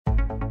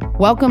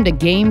Welcome to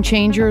Game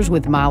Changers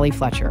with Molly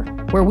Fletcher,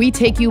 where we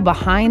take you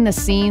behind the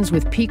scenes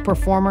with peak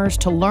performers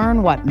to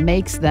learn what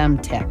makes them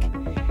tick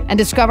and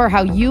discover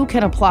how you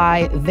can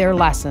apply their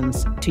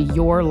lessons to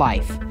your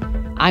life.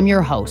 I'm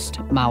your host,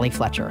 Molly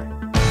Fletcher.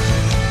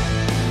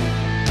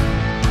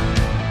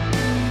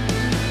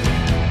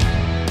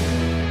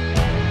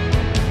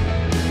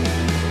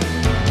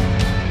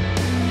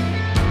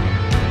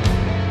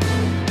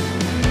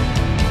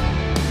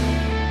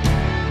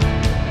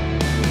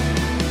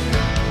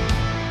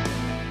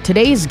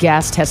 Today's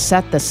guest has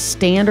set the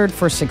standard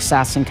for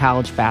success in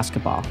college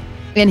basketball.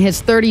 In his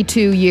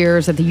 32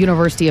 years at the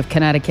University of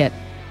Connecticut,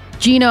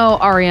 Geno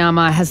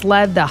Auriemma has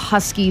led the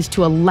Huskies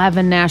to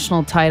 11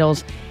 national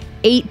titles,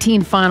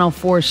 18 Final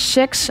Fours,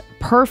 6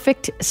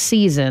 perfect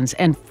seasons,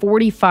 and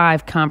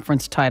 45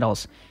 conference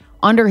titles.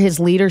 Under his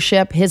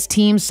leadership, his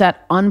team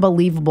set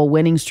unbelievable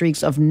winning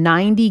streaks of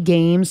 90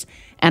 games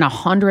and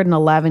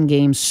 111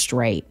 games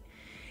straight,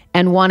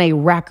 and won a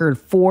record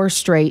 4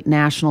 straight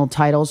national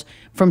titles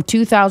from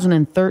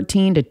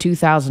 2013 to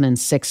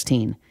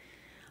 2016.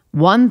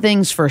 One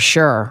thing's for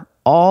sure,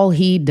 all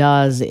he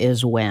does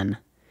is win.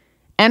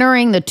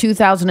 Entering the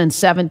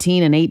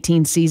 2017 and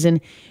 18 season,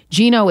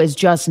 Geno is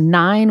just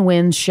 9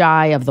 wins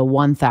shy of the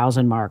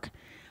 1,000 mark.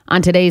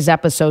 On today's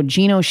episode,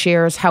 Geno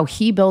shares how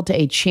he built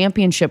a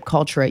championship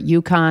culture at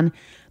UConn,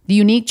 the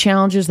unique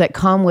challenges that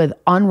come with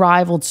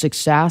unrivaled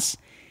success,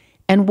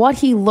 and what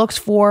he looks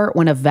for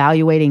when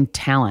evaluating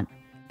talent.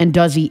 And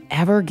does he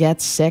ever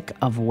get sick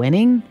of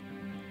winning?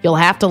 You'll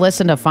have to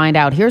listen to find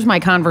out. Here's my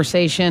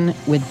conversation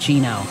with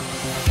Geno.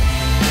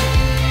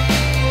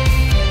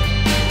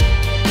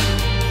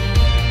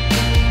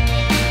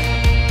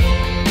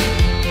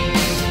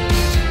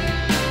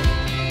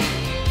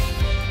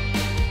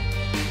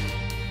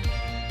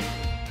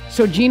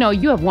 So, Geno,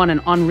 you have won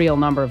an unreal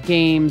number of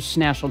games,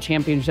 national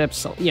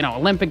championships,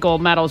 Olympic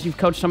gold medals. You've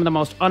coached some of the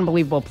most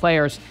unbelievable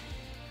players.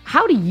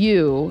 How do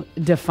you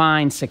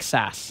define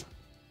success?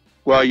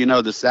 Well,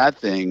 the sad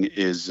thing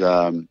is,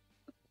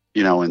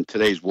 in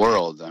today's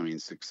world,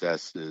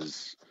 success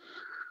is,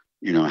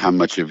 how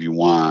much have you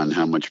won,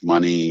 how much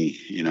money,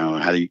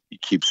 how do you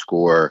keep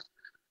score,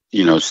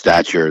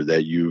 stature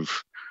that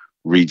you've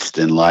reached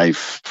in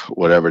life,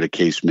 whatever the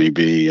case may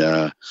be.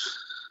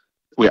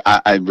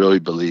 I really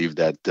believe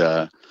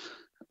that,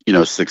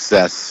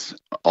 success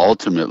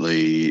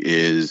ultimately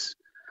is,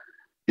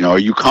 are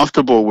you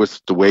comfortable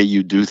with the way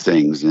you do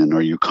things, and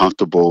are you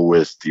comfortable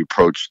with the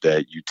approach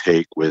that you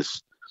take with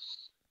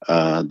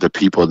the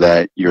people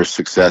that your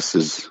success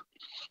is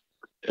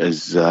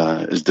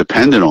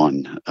dependent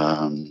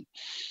on?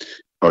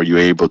 Are you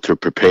able to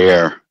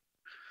prepare,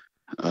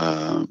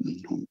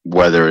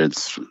 whether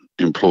it's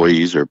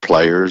employees or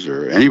players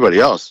or anybody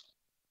else?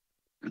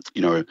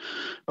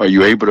 Are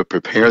you able to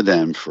prepare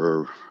them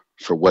for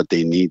what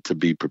they need to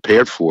be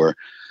prepared for?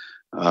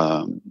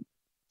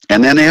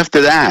 And then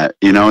after that,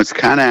 it's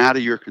kind of out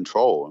of your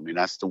control.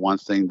 That's the one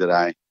thing that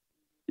I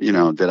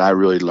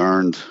really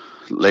learned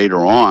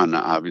later on,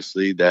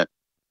 obviously, that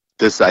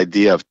this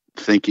idea of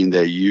thinking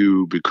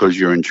that because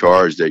you're in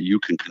charge, that you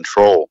can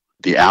control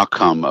the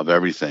outcome of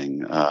everything,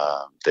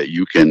 that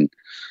you can,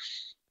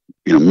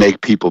 make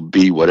people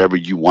be whatever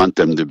you want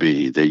them to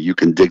be, that you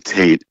can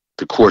dictate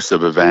the course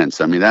of events.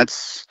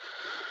 That's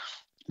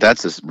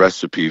a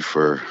recipe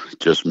for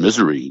just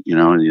misery,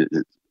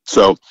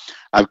 So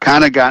I've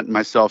kind of gotten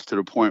myself to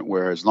the point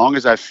where, as long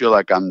as I feel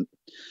like I'm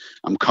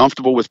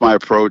comfortable with my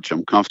approach,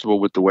 I'm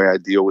comfortable with the way I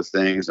deal with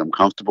things, I'm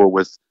comfortable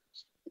with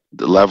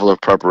the level of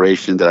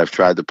preparation that I've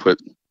tried to put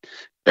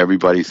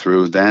everybody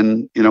through,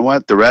 then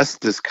the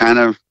rest is kind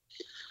of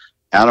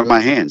out of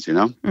my hands, So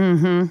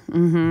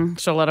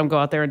let them go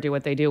out there and do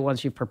what they do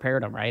once you've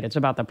prepared them, right? It's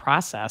about the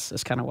process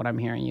is kind of what I'm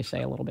hearing you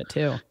say a little bit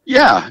too.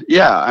 Yeah.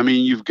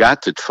 You've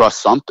got to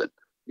trust something.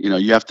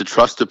 You have to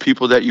trust the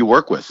people that you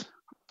work with.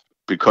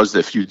 Because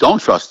if you don't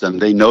trust them,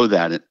 they know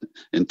that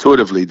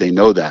intuitively, they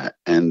know that,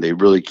 and they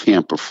really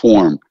can't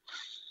perform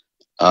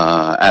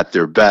at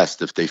their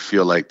best if they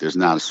feel like there's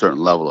not a certain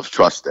level of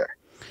trust there.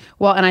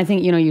 Well, and I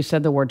think, you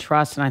said the word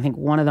trust, and I think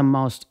one of the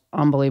most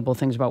unbelievable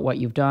things about what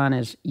you've done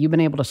is you've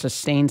been able to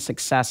sustain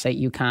success at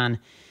UConn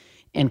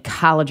in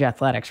college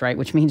athletics, right?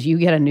 Which means you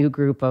get a new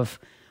group of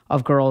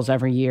girls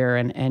every year,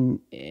 and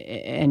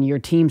your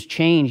teams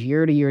change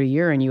year to year to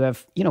year, and you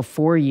have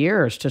 4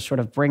 years to sort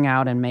of bring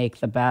out and make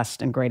the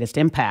best and greatest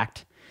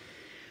impact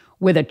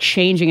with a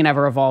changing and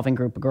ever evolving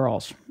group of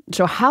girls.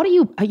 So how do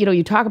you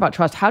you talk about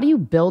trust? How do you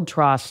build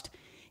trust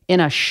in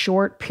a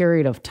short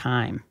period of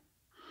time?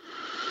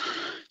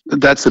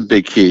 That's a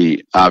big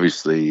key,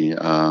 obviously.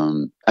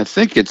 I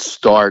think it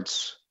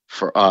starts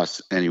for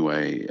us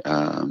anyway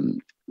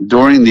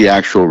during the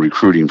actual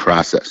recruiting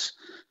process.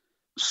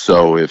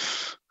 So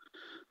if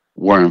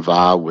we're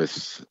involved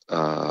with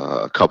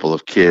a couple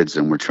of kids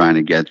and we're trying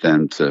to get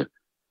them to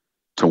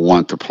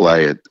want to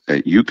play at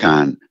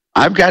UConn,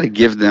 I've got to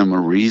give them a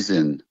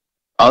reason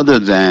other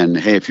than,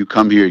 hey, if you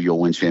come here, you'll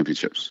win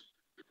championships.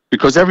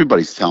 Because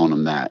everybody's telling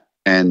them that.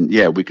 And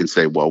yeah, we can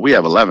say, well, we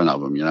have 11 of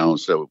them,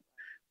 so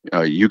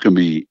you can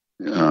be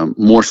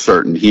more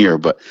certain here.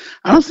 But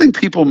I don't think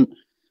people,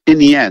 in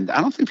the end,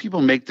 I don't think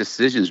people make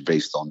decisions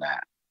based on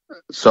that.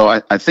 So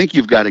I think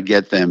you've got to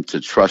get them to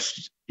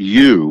trust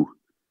you,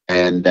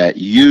 and that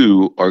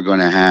you are going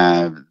to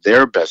have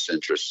their best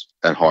interests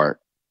at heart,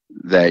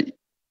 that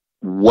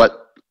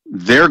what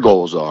their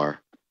goals are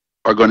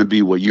going to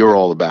be what you're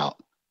all about.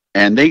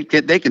 And they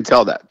can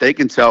tell that. They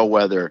can tell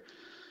whether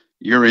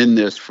you're in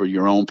this for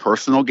your own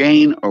personal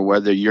gain or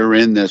whether you're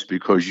in this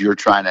because you're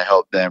trying to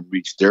help them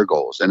reach their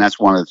goals. And that's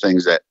one of the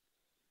things that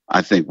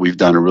I think we've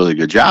done a really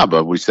good job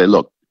of. We say,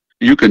 look,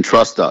 you can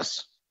trust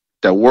us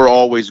that we're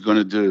always going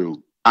to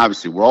do,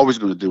 obviously, we're always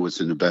going to do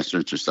what's in the best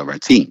interest of our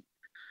team.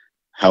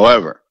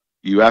 However,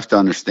 you have to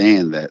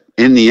understand that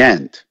in the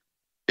end,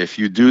 if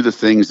you do the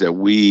things that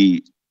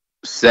we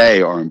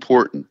say are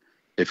important,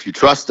 if you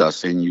trust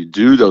us and you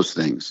do those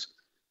things,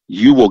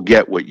 you will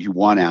get what you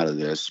want out of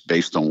this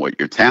based on what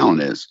your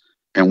talent is.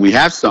 And we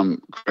have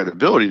some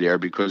credibility there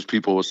because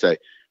people will say,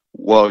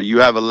 well, you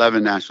have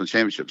 11 national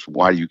championships.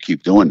 Why do you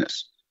keep doing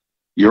this?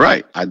 You're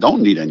right. I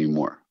don't need any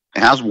more.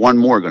 How's one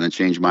more going to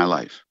change my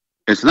life?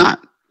 It's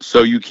not.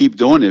 So you keep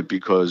doing it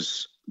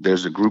because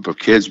there's a group of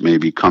kids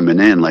maybe coming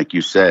in, like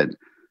you said,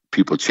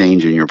 people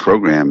changing your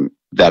program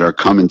that are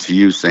coming to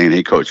you saying,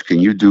 hey, coach, can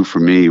you do for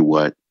me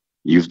what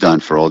you've done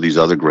for all these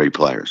other great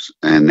players?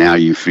 And now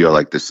you feel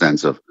like the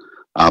sense of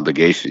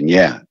obligation.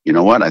 Yeah, you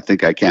know what? I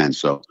think I can.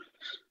 So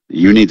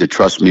you need to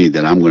trust me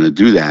that I'm going to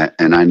do that.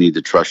 And I need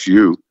to trust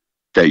you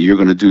that you're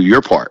going to do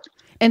your part.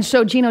 And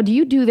so, Geno, do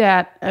you do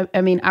that?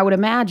 I mean, I would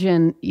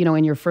imagine,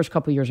 in your first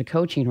couple of years of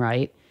coaching,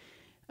 right?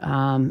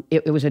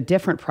 It was a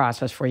different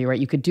process for you, right?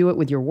 You could do it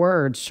with your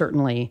words,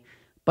 certainly,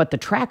 but the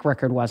track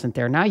record wasn't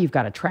there. Now you've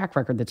got a track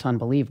record that's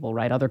unbelievable,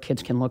 right? Other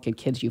kids can look at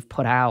kids you've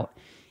put out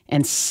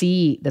and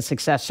see the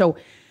success. So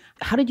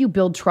how did you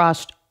build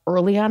trust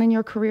early on in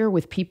your career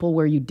with people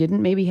where you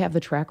didn't maybe have the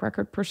track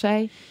record per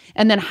se?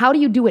 And then how do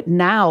you do it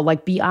now,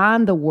 like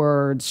beyond the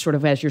words, sort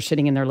of as you're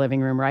sitting in their living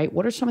room, right?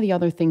 What are some of the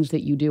other things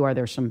that you do? Are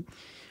there some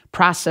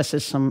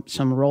processes,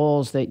 some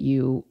roles that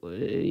you,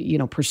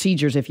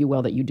 procedures, if you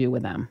will, that you do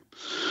with them?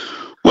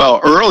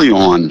 Well, early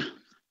on,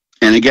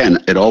 and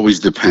again, it always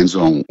depends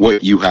on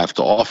what you have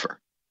to offer.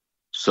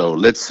 So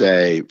let's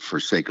say, for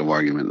sake of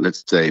argument,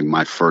 let's say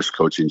my first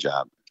coaching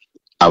job,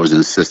 I was an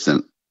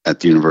assistant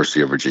at the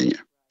University of Virginia.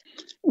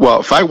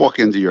 Well, if I walk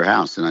into your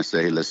house and I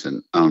say, hey,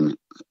 listen, I'm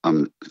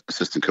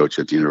assistant coach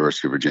at the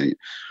University of Virginia,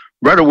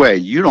 right away,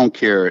 you don't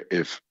care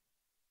if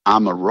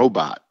I'm a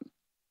robot.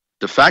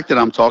 The fact that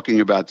I'm talking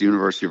about the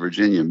University of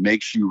Virginia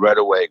makes you right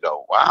away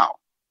go, wow,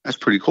 that's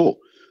pretty cool.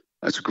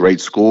 That's a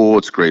great school.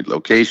 It's a great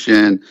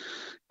location,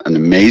 an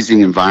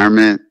amazing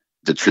environment.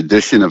 The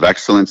tradition of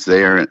excellence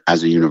there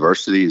as a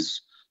university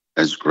is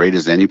as great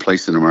as any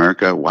place in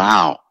America.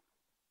 Wow.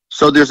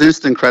 So there's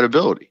instant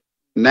credibility.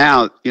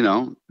 Now,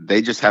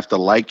 they just have to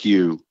like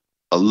you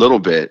a little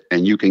bit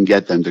and you can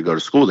get them to go to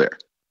school there.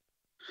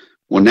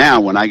 Well, now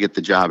when I get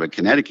the job at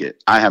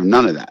Connecticut, I have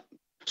none of that.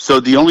 So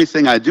the only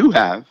thing I do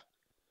have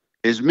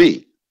is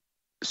me.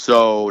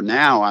 So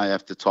now I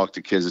have to talk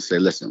to kids and say,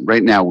 listen,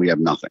 right now we have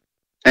nothing.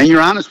 And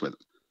you're honest with them.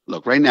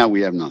 Look, right now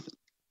we have nothing.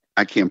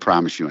 I can't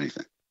promise you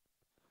anything.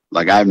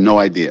 Like, I have no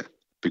idea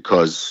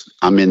because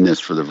I'm in this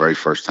for the very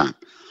first time.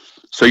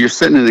 So you're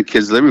sitting in the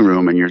kid's living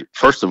room and you're,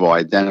 first of all,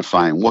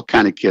 identifying what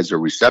kind of kids are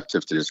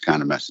receptive to this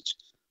kind of message.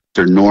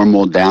 They're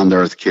normal,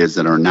 down-to-earth kids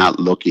that are not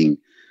looking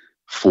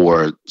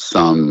for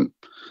some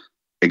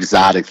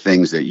exotic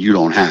things that you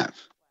don't have.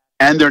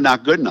 And they're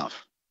not good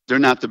enough. They're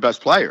not the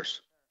best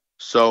players.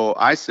 So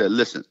I said,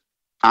 listen,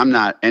 I'm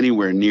not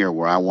anywhere near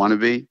where I want to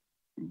be,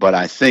 but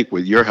I think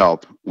with your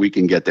help, we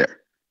can get there.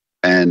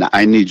 And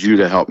I need you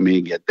to help me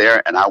get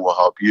there, and I will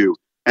help you.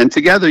 And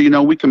together,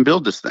 we can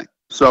build this thing.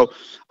 So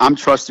I'm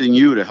trusting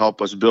you to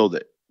help us build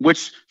it,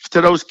 which to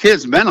those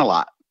kids meant a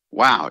lot.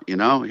 Wow,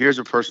 here's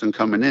a person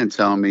coming in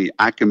telling me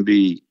I can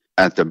be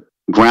at the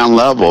ground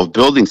level of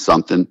building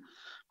something.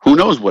 Who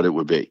knows what it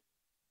would be?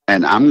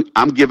 And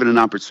I'm given an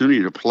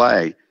opportunity to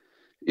play,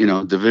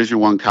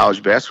 Division I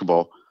college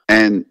basketball.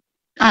 And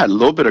I had a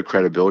little bit of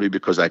credibility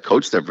because I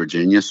coached at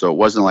Virginia, so it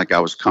wasn't like I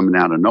was coming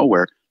out of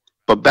nowhere.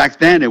 But back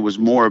then, it was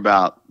more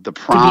about the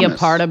promise to be a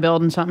part of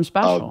building something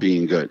special, of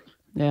being good.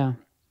 Yeah,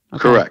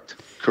 okay.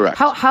 Correct.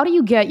 How do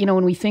you get,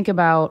 when we think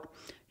about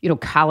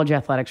college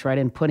athletics, right,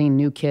 and putting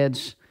new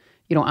kids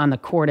on the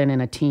court and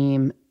in a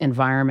team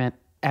environment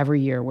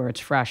every year where it's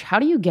fresh? How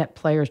do you get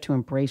players to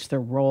embrace their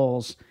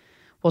roles,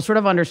 while sort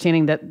of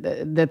understanding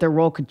that their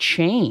role could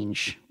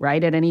change,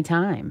 right, at any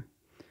time?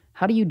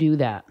 How do you do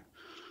that?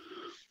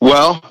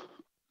 Well,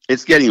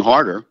 it's getting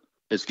harder.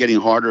 It's getting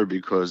harder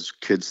because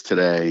kids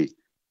today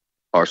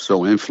are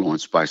so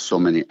influenced by so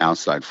many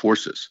outside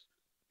forces.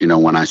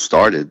 When I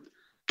started,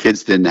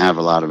 kids didn't have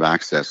a lot of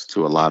access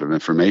to a lot of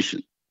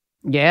information.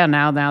 Yeah,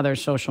 now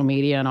there's social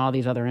media and all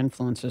these other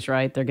influences,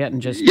 right? They're getting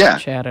just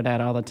chatted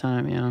at all the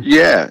time,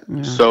 Yeah.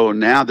 So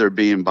now they're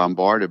being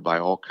bombarded by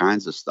all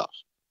kinds of stuff.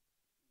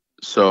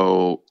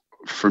 So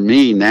for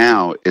me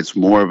now, it's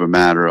more of a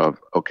matter of,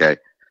 okay,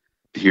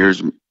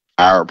 here's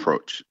our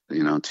approach,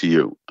 to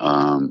you.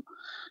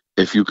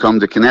 if you come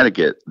to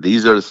Connecticut,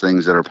 these are the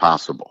things that are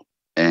possible.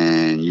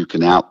 And you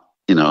can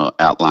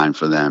outline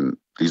for them,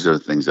 these are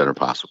the things that are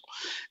possible.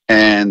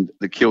 And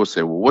the kid will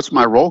say, well, what's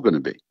my role going to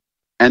be?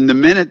 And the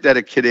minute that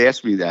a kid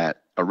asks me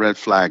that, a red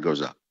flag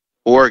goes up.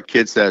 Or a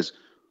kid says,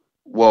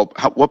 well,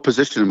 what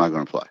position am I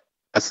going to play?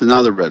 That's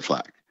another red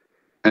flag.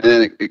 And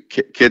then a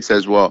kid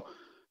says, well,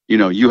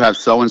 you have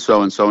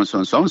so-and-so and so-and-so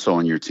and so-and-so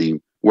on your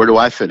team. Where do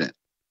I fit in?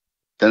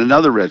 Then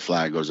another red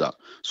flag goes up.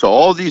 So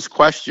all these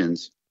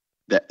questions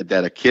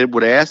that a kid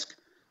would ask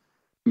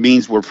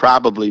means we're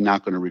probably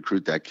not going to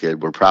recruit that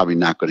kid. We're probably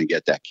not going to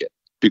get that kid.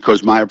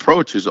 Because my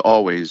approach is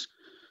always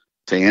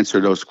to answer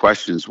those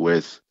questions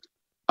with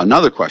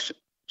another question.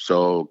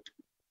 So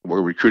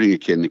we're recruiting a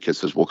kid and the kid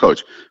says, well,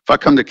 coach, if I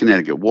come to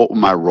Connecticut, what will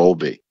my role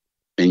be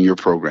in your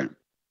program?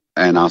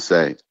 And I'll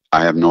say,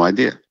 I have no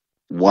idea.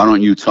 Why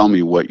don't you tell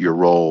me what your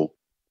role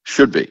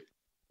should be,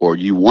 or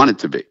you want it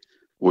to be,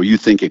 or you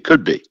think it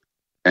could be?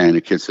 And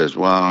the kid says,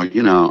 well,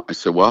 I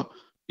said, well,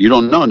 you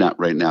don't know that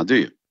right now, do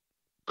you?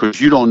 Because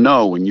you don't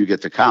know when you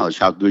get to college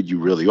how good you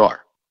really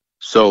are.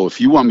 So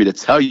if you want me to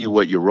tell you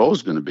what your role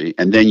is going to be,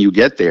 and then you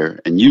get there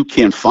and you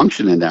can't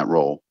function in that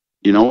role,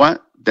 you know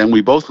what? Then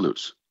we both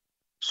lose.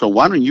 So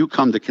why don't you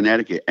come to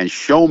Connecticut and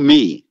show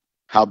me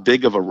how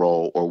big of a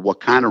role or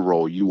what kind of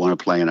role you want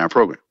to play in our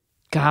program?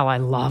 God, I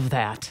love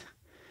that.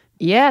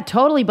 Yeah,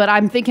 totally. But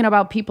I'm thinking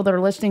about people that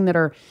are listening that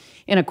are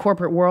in a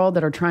corporate world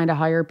that are trying to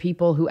hire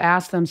people who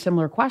ask them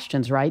similar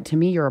questions, right? To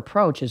me, your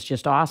approach is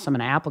just awesome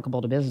and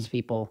applicable to business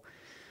people,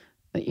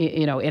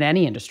 in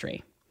any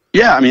industry.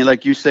 Yeah, I mean,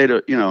 like you say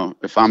to,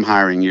 if I'm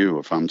hiring you,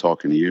 if I'm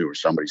talking to you, or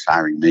somebody's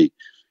hiring me,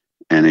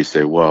 and they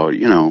say, well,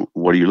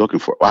 what are you looking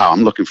for? Wow,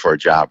 I'm looking for a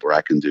job where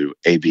I can do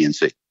A, B, and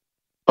C.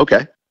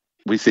 Okay,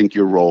 we think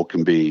your role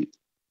can be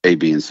A,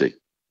 B, and C.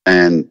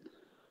 And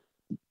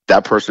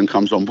that person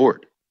comes on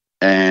board.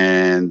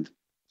 And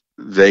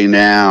they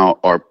now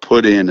are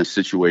put in a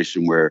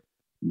situation where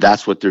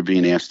that's what they're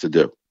being asked to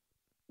do.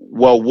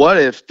 Well, what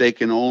if they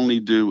can only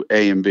do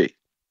A and B?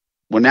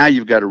 Well, now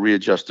you've got to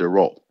readjust their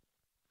role.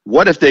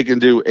 What if they can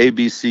do A,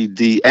 B, C,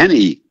 D, and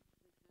E?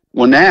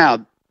 Well,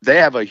 now they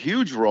have a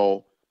huge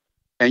role,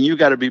 and you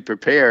got to be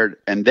prepared,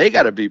 and they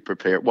got to be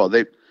prepared. Well,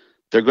 they're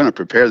going to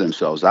prepare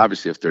themselves,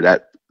 obviously, if they're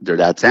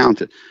that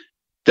talented.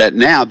 That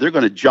now they're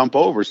going to jump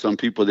over some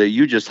people that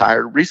you just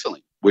hired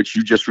recently, which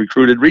you just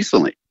recruited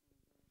recently.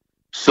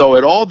 So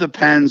it all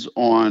depends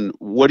on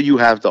what do you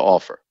have to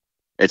offer.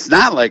 It's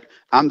not like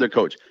I'm the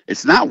coach.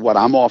 It's not what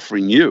I'm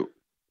offering you.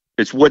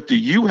 It's what do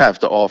you have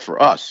to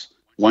offer us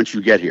once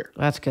you get here.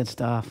 That's good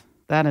stuff.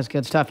 That is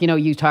good stuff.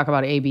 You talk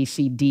about A, B,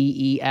 C, D,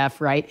 E,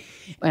 F, right?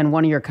 And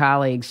one of your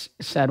colleagues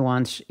said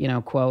once,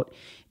 quote,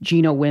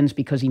 Geno wins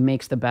because he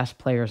makes the best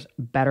players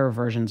better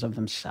versions of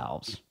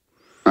themselves.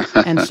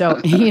 And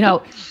so,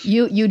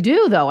 you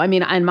do, though. I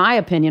mean, in my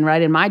opinion,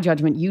 right, in my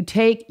judgment, you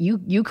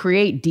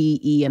create D,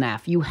 E, and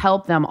F. You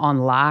help them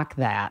unlock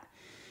that.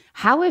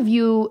 How have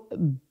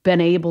you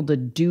been able to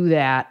do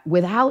that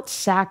without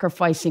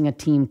sacrificing a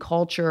team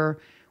culture,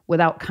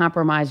 without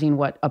compromising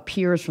what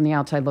appears from the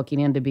outside looking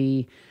in to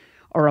be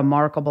a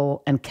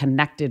remarkable and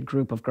connected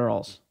group of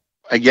girls?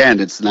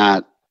 Again, it's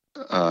not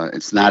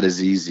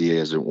as easy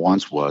as it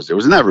once was. It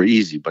was never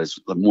easy, but it's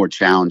more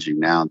challenging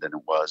now than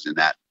it was, in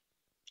that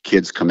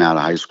kids come out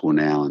of high school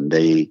now and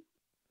they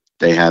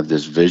have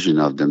this vision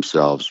of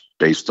themselves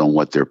based on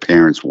what their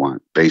parents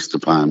want, based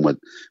upon what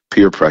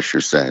peer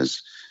pressure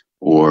says,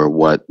 or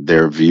what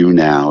their view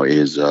now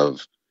is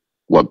of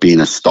what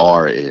being a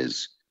star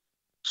is.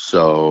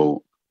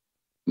 So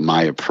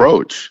my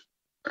approach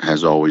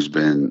has always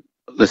been,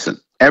 listen,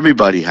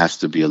 everybody has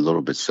to be a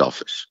little bit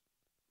selfish.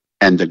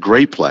 And the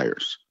great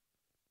players,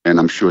 and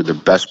I'm sure the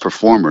best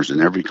performers in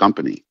every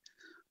company,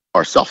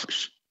 are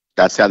selfish.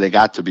 That's how they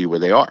got to be where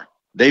they are.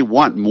 They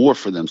want more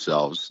for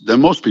themselves than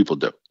most people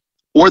do.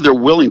 Or they're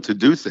willing to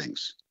do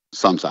things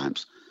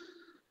sometimes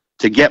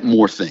to get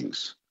more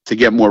things, to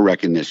get more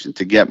recognition,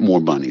 to get more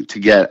money, to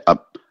get a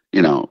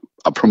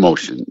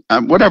promotion,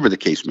 whatever the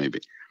case may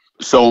be.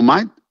 So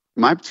my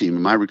team,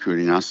 in my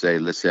recruiting, I'll say,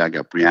 let's say I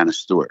got Brianna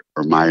Stewart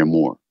or Maya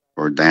Moore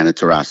or Diana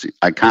Taurasi,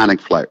 iconic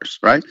players,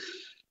 right?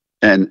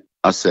 And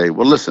I'll say,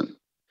 well, listen,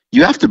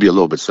 you have to be a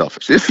little bit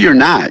selfish. If you're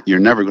not, you're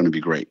never going to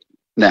be great.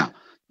 Now,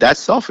 that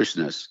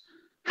selfishness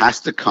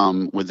has to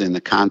come within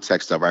the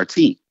context of our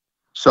team.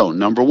 So,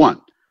 number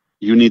one,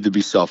 you need to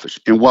be selfish.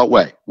 In what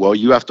way? Well,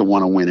 you have to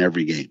want to win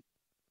every game.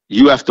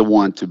 You have to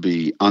want to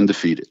be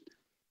undefeated.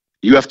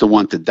 You have to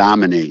want to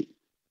dominate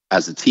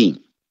as a team.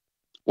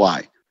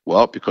 Why?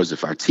 Well, because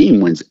if our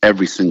team wins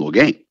every single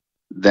game,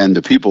 then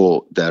the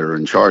people that are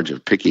in charge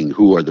of picking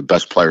who are the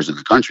best players in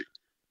the country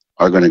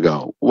are going to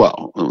go,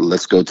 well,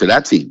 let's go to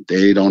that team.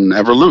 They don't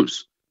ever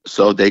lose.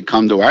 So they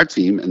come to our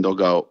team and they'll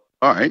go,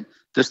 all right,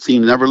 this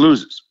team never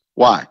loses.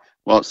 Why?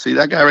 Well, see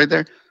that guy right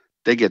there?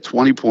 They get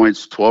 20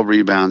 points, 12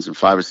 rebounds, and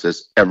 5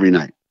 assists every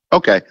night.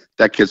 Okay,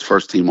 that kid's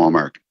first team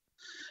All-American.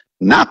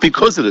 Not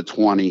because of the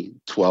 20,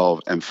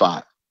 12, and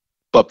 5,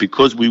 but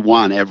because we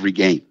won every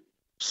game.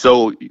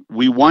 So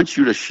we want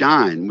you to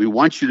shine. We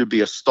want you to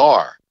be a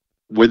star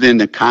within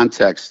the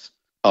context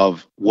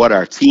of what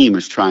our team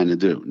is trying to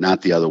do,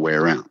 not the other way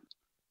around.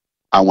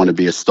 I want to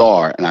be a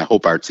star, and I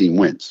hope our team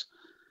wins.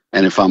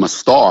 And if I'm a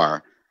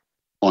star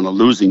on a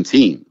losing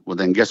team, well,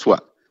 then guess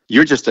what?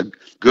 You're just a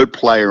good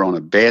player on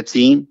a bad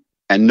team,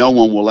 and no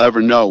one will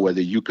ever know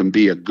whether you can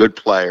be a good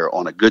player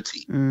on a good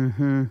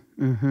team.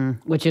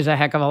 Which is a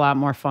heck of a lot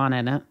more fun,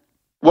 isn't it?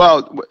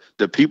 Well,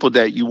 the people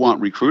that you want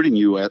recruiting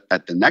you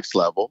at the next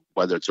level,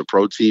 whether it's a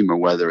pro team or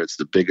whether it's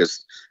the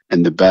biggest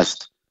and the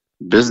best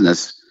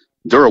business,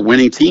 they're a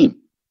winning team.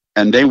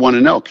 And they want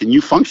to know, can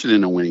you function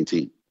in a winning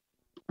team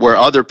where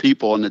other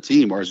people on the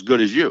team are as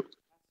good as you?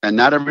 And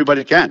not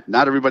everybody can.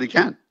 Not everybody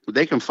can. But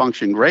they can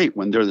function great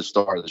when they're the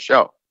star of the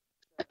show.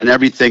 And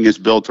everything is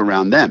built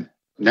around them.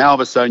 Now, all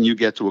of a sudden, you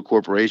get to a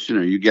corporation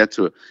or you get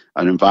to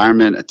an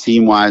environment, a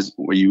team-wise,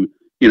 where you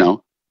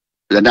know,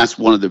 and that's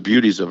one of the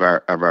beauties of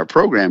our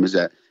program is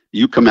that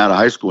you come out of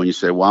high school and you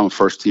say, well, I'm a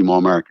first-team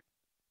All-American.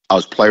 I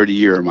was player of the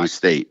year in my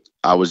state.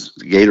 I was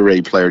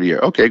Gatorade player of the year.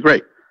 Okay,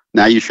 great.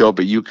 Now you show up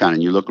at UConn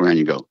and you look around and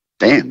you go,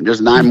 damn,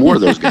 there's 9 more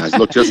of those guys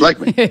look just like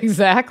me.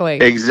 Exactly.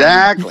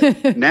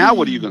 Now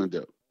what are you going to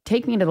do?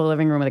 Take me into the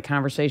living room with a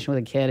conversation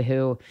with a kid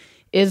who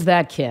is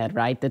that kid,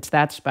 right? That's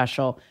that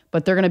special,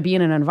 but they're going to be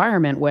in an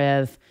environment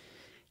with,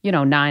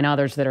 9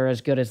 others that are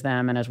as good as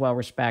them and as well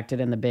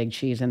respected and the big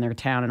cheese in their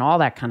town and all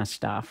that kind of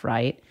stuff,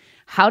 right?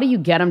 How do you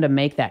get them to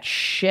make that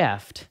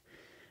shift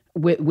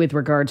with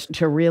regards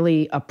to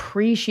really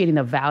appreciating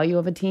the value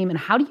of a team? And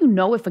how do you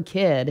know if a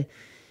kid,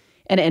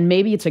 and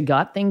maybe it's a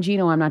gut thing,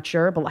 Geno, I'm not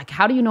sure, but like,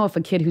 how do you know if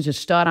a kid who's a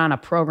stud on a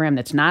program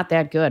that's not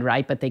that good,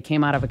 right? But they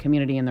came out of a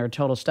community and they're a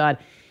total stud,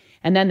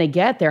 and then they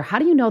get there, how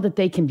do you know that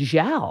they can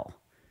gel?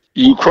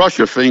 You cross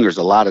your fingers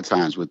a lot of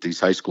times with these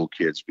high school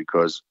kids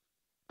because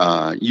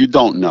you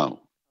don't know.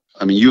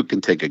 I mean, you can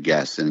take a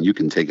guess and you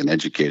can take an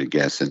educated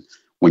guess. And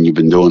when you've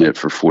been doing it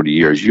for 40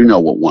 years, you know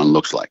what one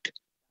looks like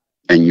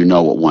and you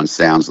know what one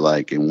sounds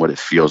like and what it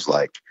feels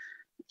like.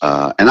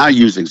 And I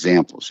use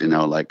examples,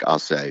 like I'll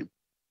say,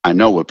 I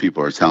know what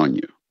people are telling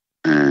you.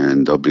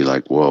 And they'll be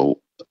like, well,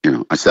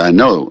 I said, I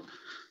know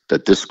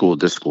that this school,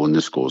 and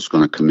this school is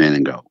going to come in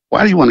and go,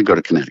 why do you want to go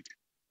to Connecticut?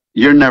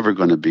 You're never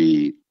going to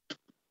be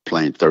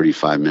playing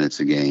 35 minutes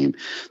a game.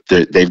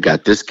 They've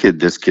got this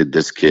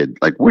kid.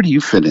 Like, where do you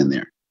fit in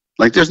there?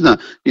 Like, there's no,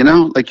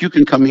 like you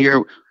can come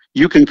here.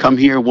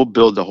 We'll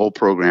build the whole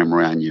program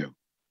around you.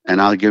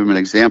 And I'll give them an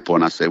example.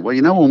 And I say, well,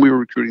 when we were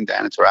recruiting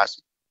Diana Taurasi,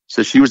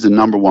 so she was the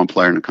 #1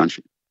 player in the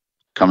country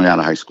coming out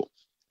of high school.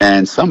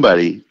 And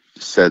somebody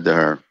said to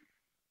her,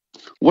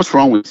 what's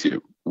wrong with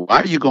you?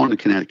 Why are you going to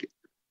Connecticut?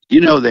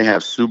 They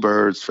have Sue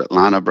Bird,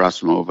 Svetlana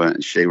Abrasimova,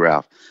 and Shea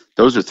Ralph.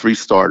 Those are 3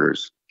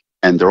 starters.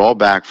 And they're all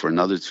back for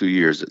another 2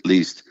 years at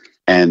least.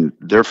 And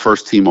they're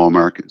first-team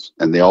All-Americans.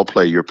 And they all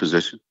play your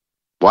position.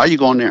 Why are you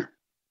going there?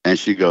 And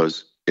she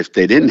goes, if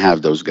they didn't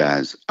have those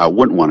guys, I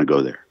wouldn't want to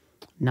go there.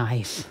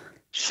 Nice.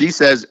 She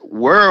says,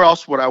 where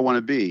else would I want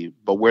to be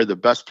but where the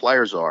best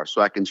players are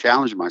so I can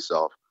challenge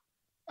myself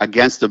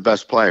against the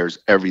best players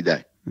every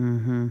day.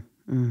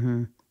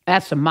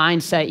 That's the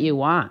mindset you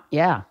want.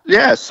 Yeah.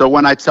 Yeah. So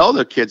when I tell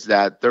the kids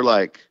that, they're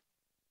like,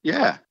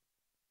 yeah.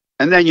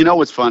 And then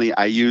what's funny?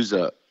 I use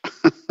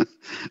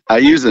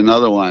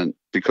another one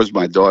because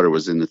my daughter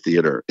is in the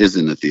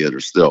theater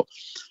still.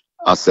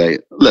 I'll say,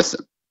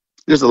 listen,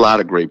 there's a lot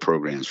of great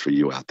programs for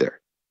you out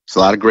there. There's a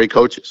lot of great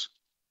coaches.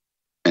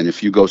 And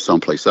if you go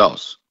someplace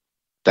else,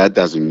 that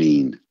doesn't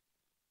mean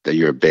that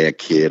you're a bad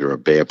kid or a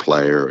bad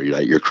player or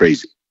you're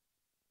crazy.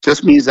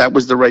 Just means that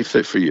was the right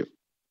fit for you.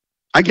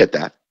 I get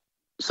that.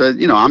 So,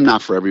 I'm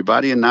not for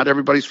everybody and not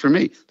everybody's for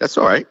me. That's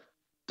all right.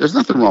 There's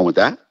nothing wrong with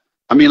that.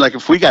 I mean, like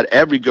if we got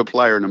every good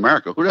player in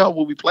America, who the hell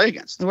will we play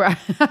against? Right.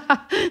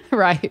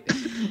 Right.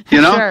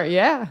 Sure,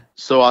 yeah.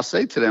 So I'll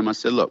say to them, I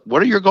said, look,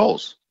 what are your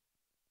goals?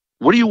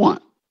 What do you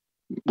want?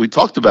 We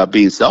talked about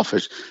being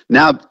selfish.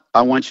 Now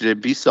I want you to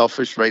be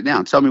selfish right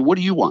now. Tell me, what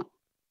do you want?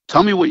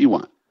 Tell me what you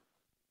want.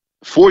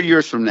 4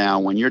 years from now,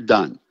 when you're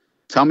done,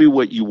 tell me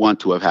what you want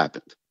to have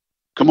happened.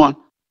 Come on,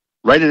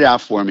 write it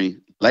out for me,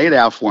 lay it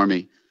out for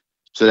me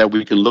so that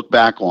we can look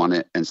back on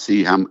it and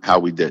see how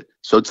we did.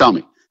 So tell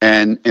me.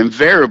 And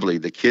invariably,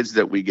 the kids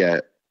that we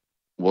get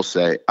will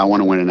say, I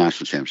want to win a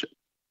national championship.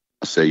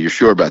 I say, you're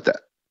sure about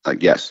that?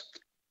 Like, yes.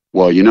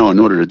 Well, in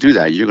order to do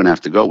that, you're going to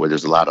have to go where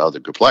there's a lot of other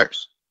good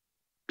players.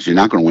 Because you're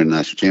not going to win a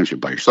national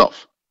championship by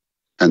yourself.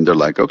 And they're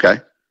like,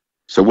 okay.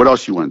 So what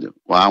else you want to do?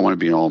 Well, I want to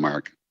be an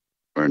All-American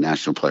or a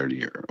National Player of the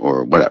Year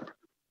or whatever.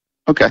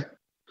 Okay.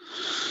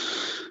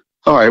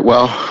 All right,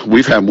 well,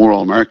 we've had more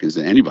All-Americans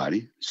than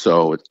anybody,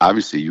 so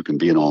obviously you can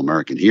be an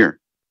All-American here.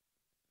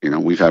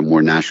 We've had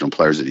more National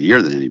Players of the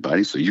Year than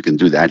anybody, so you can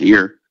do that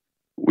here.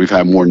 We've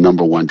had more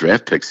 #1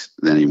 draft picks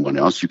than anyone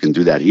else. You can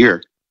do that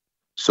here.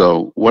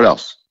 So what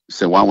else?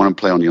 Say, well, I want to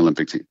play on the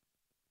Olympic team.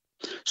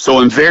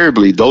 So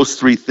invariably, those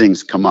 3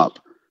 things come up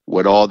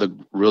with all the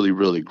really,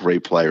 really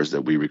great players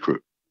that we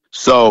recruit.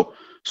 So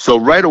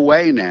right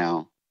away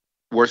now,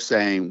 we're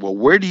saying, well,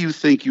 where do you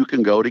think you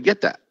can go to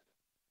get that?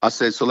 I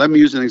said, so let me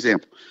use an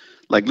example.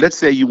 Like, let's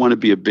say you want to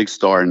be a big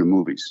star in the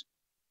movies.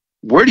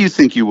 Where do you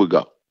think you would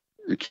go?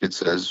 The kid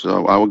says,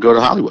 oh, I would go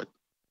to Hollywood.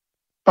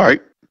 All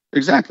right,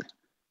 exactly.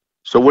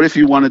 So what if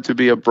you wanted to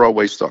be a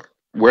Broadway star?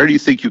 Where do you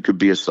think you could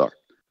be a star?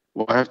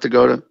 Well, I have to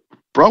go to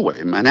Broadway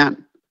in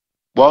Manhattan.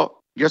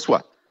 Well, guess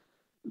what?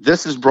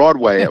 This is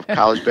Broadway of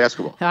college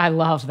basketball. I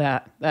love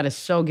that. That is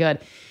so good.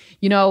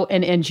 You know,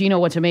 and Geno,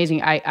 what's amazing,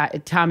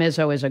 Tom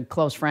Izzo is a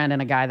close friend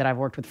and a guy that I've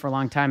worked with for a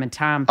long time. And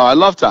Tom. Oh, I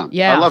love Tom.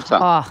 Yeah. I love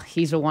Tom. Oh,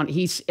 he's the one.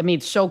 I mean,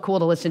 it's so cool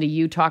to listen to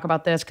you talk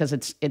about this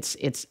because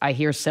I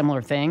hear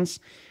similar things.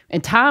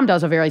 And Tom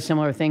does a very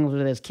similar thing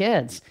with his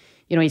kids.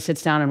 You know, he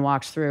sits down and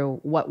walks through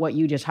what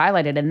you just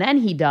highlighted. And then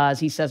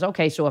he says,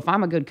 okay, so if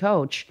I'm a good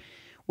coach,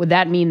 would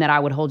that mean that I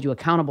would hold you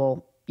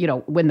accountable, you know,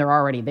 when they're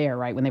already there,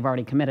 right? When they've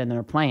already committed and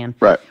they're playing.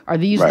 Right. Are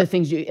these the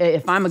things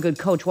if I'm a good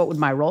coach, what would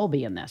my role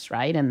be in this,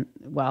 right? And,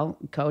 well,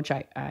 coach,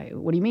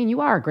 what do you mean?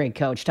 You are a great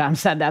coach. Tom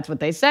said that's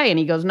what they say. And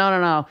he goes,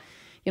 no.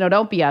 You know,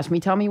 don't BS me.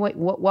 Tell me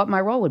what my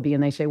role would be.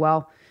 And they say,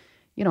 well,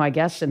 you know, I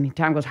guess. And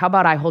Tom goes, how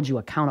about I hold you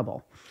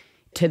accountable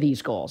to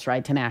these goals,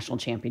 right? To national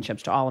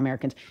championships, to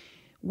All-Americans.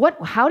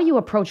 How do you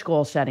approach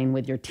goal setting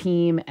with your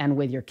team and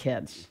with your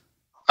kids?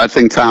 I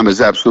think Tom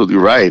is absolutely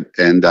right.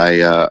 And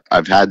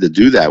I've had to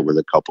do that with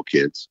a couple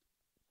kids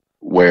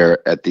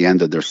where at the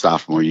end of their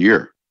sophomore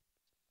year,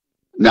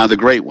 now the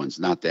great ones,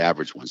 not the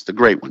average ones, the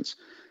great ones.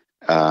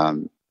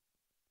 And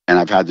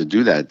I've had to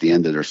do that at the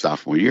end of their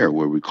sophomore year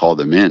where we call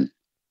them in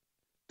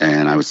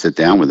and I would sit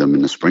down with them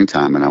in the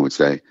springtime and I would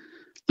say,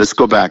 let's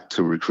go back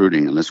to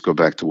recruiting and let's go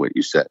back to what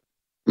you said.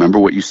 Remember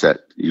what you said.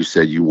 You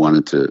said you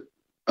wanted to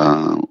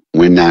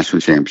win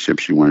national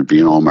championships. You want to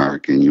be an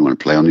All-American. You want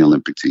to play on the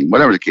Olympic team,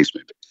 whatever the case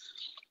may be.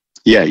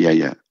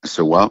 Yeah. I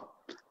said, well,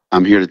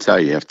 I'm here to tell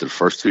you after the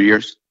first 2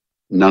 years,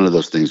 none of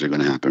those things are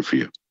going to happen for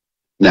you.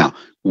 Now,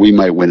 we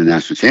might win a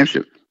national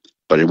championship,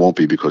 but it won't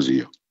be because of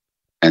you.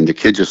 And the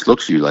kid just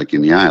looks at you like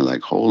in the eye,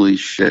 like, holy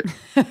shit.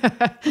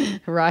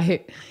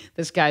 Right.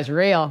 This guy's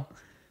real.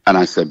 And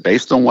I said,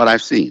 based on what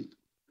I've seen,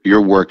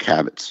 your work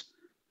habits,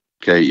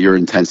 okay, your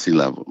intensity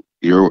level,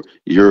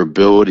 your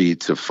ability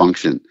to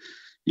function,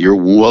 your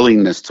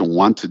willingness to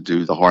want to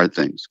do the hard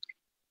things,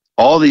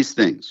 all these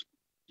things,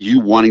 you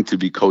wanting to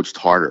be coached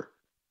harder,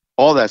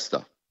 all that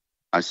stuff.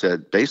 I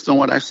said, based on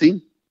what I've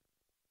seen,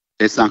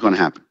 it's not going to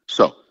happen.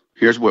 So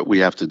here's what we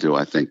have to do,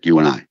 I think, you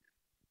and I.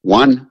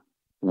 One,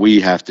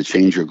 we have to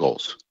change your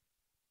goals.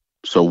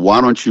 So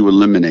why don't you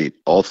eliminate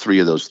all three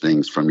of those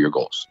things from your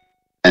goals?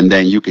 And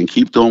then you can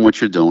keep doing what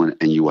you're doing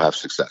and you will have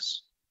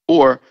success.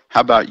 Or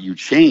how about you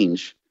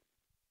change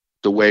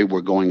the way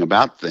we're going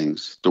about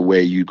things, the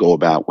way you go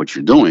about what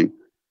you're doing?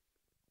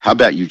 How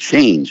about you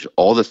change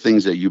all the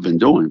things that you've been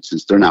doing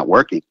since they're not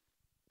working?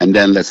 And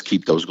then let's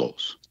keep those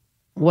goals.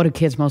 What do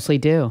kids mostly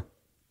do?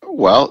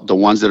 Well, the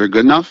ones that are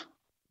good enough,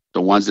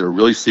 the ones that are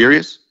really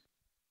serious,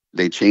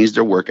 they change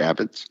their work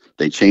habits.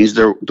 They change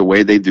the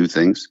way they do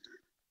things.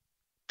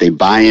 They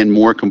buy in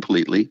more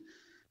completely,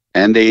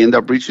 and they end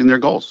up reaching their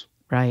goals.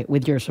 Right,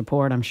 with your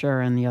support, I'm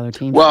sure, and the other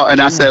teams. Well, and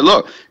I said,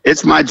 look,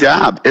 it's my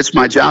job. It's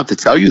my job to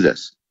tell you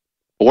this.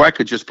 Or I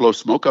could just blow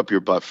smoke up your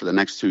butt for the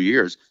next 2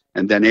 years,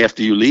 and then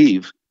after you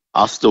leave,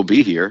 I'll still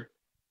be here,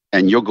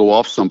 and you'll go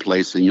off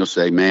someplace, and you'll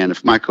say, man,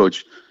 if my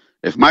coach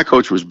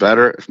was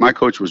better, if my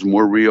coach was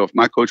more real, if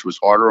my coach was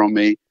harder on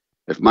me,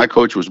 if my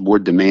coach was more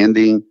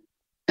demanding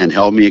and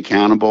held me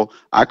accountable,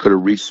 I could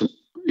have reached,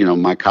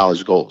 my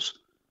college goals.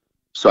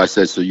 So I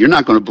said, so you're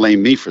not going to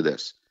blame me for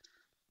this.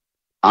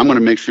 I'm going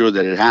to make sure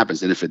that it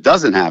happens. And if it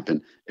doesn't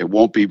happen, it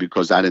won't be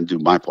because I didn't do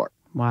my part.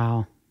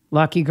 Wow.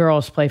 Lucky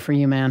girls play for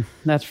you, man.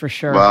 That's for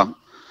sure. Well,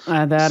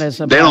 that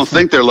is a they don't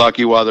think they're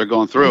lucky while they're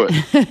going through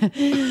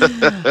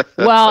it.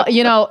 Well,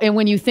 and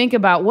when you think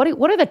about what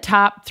are the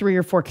top 3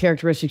 or 4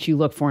 characteristics you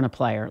look for in a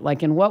player?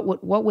 Like, and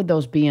what would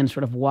those be and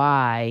sort of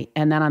why?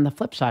 And then on the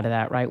flip side of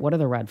that, right, what are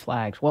the red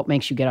flags? What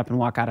makes you get up and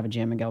walk out of a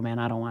gym and go, man,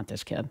 I don't want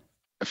this kid?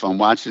 If I'm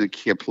watching a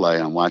kid play,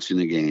 I'm watching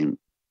the game,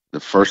 the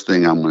first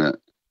thing I'm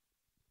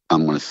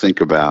gonna think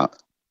about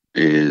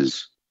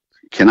is,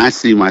 can I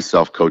see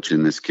myself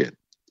coaching this kid?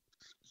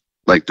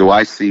 Like, do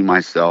I see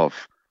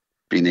myself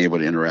being able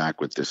to interact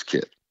with this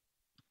kid?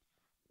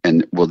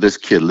 And will this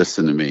kid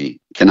listen to me?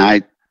 Can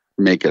I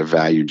make a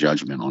value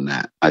judgment on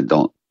that? I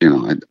don't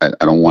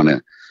want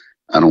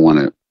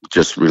to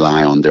just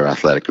rely on their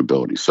athletic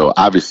ability. So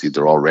obviously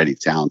they're already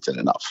talented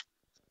enough,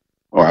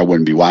 or I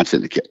wouldn't be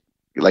watching the kid.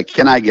 Like,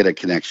 can I get a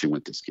connection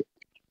with this kid?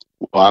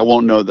 Well, I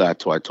won't know that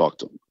till I talk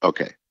to him.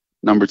 Okay.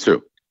 Number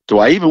 2, do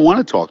I even want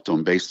to talk to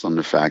him based on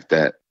the fact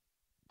that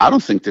I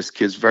don't think this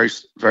kid's very,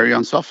 very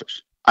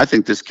unselfish. I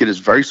think this kid is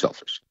very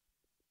selfish.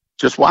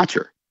 Just watch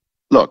her.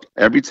 Look,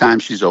 every time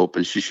she's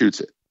open, she shoots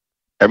it.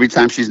 Every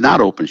time she's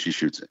not open, she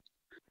shoots it.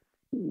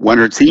 When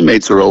her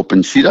teammates are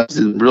open, she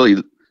doesn't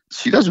really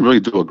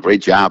do a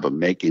great job of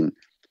making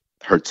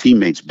her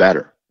teammates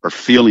better or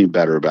feeling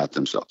better about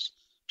themselves.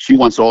 She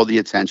wants all the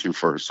attention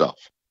for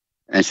herself.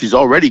 And she's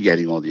already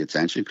getting all the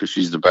attention because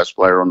she's the best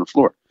player on the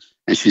floor.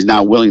 And she's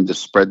not willing to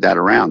spread that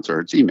around to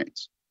her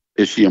teammates.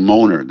 Is she a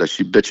moaner? Does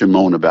she bitch and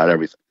moan about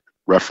everything?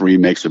 Referee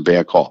makes a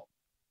bad call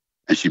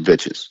and she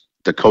bitches.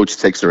 The coach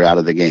takes her out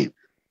of the game.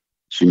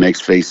 She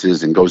makes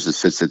faces and goes and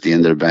sits at the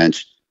end of the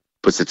bench,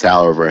 puts a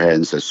towel over her head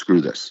and says,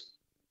 screw this.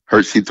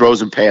 She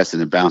throws a pass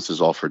and it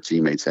bounces off her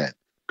teammate's head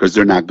because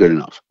they're not good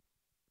enough.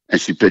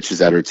 And she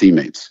pitches at her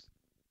teammates.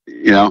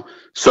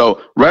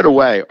 So right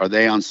away, are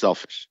they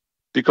unselfish?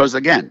 Because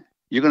again,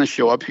 you're going to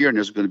show up here and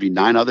there's going to be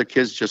 9 other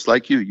kids just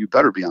like you. You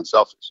better be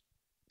unselfish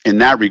in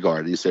that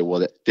regard. And you say,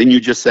 well, didn't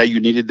you just say you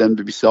needed them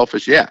to be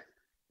selfish? Yeah.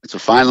 It's a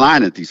fine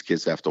line that these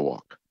kids have to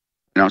walk.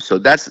 So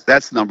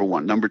that's number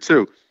one. Number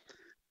two,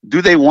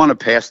 do they want to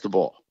pass the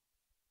ball?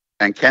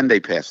 And can they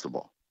pass the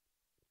ball?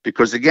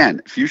 Because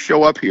again, if you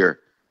show up here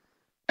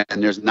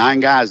and there's 9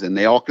 guys and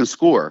they all can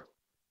score,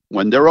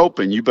 when they're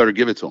open, you better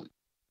give it to them.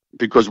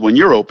 Because when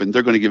you're open,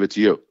 they're going to give it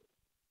to you.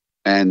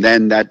 And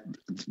then that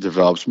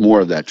develops more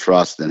of that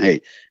trust. And,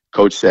 hey,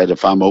 coach said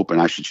if I'm open,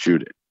 I should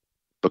shoot it.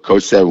 But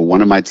coach said, well,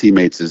 one of my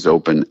teammates is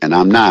open and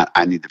I'm not,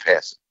 I need to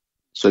pass it.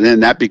 So then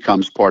that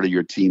becomes part of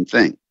your team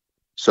thing.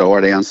 So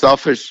are they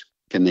unselfish?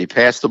 Can they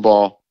pass the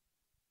ball?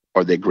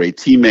 Are they great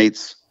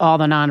teammates? All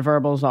the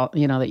nonverbals,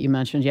 that you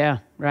mentioned. Yeah,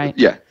 right.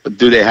 Yeah. But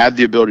do they have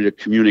the ability to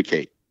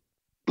communicate?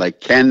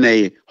 Like, can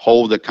they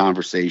hold a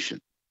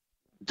conversation?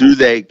 Do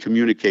they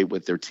communicate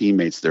with their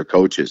teammates, their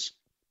coaches?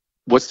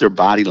 What's their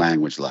body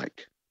language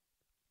like?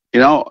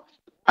 I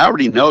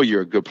already know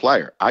you're a good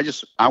player. I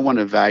want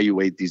to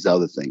evaluate these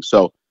other things.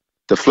 So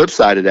the flip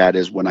side of that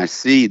is when I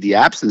see the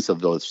absence of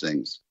those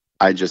things,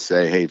 I just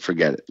say, hey,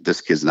 forget it.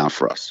 This kid's not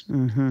for us.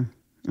 Mm-hmm.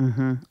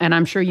 Mm-hmm. And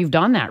I'm sure you've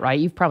done that, right?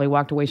 You've probably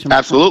walked away from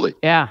Absolutely.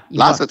 Yeah.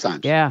 Lots of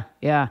times. Yeah.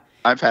 Yeah.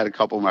 I've had a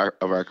couple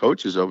of our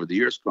coaches over the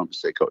years come and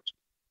say, coach,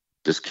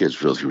 this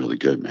kid's really, really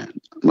good, man.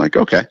 I'm like,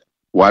 okay.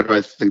 Why do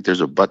I think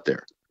there's a but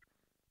there?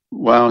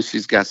 Well,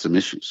 she's got some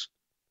issues.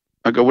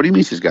 I go, what do you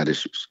mean she's got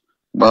issues?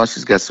 Well,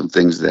 she's got some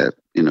things that,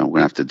 we're going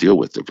to have to deal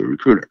with if we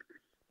recruit her.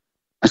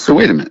 I said,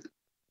 wait a minute.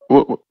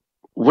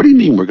 What do you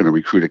mean we're going to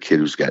recruit a kid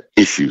who's got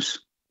issues?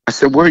 I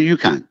said, we're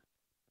UConn.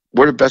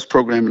 We're the best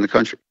program in the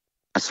country.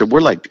 I said,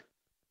 we're like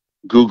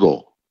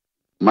Google,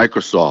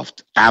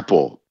 Microsoft,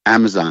 Apple,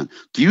 Amazon.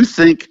 Do you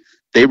think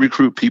they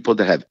recruit people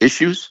that have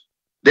issues?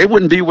 They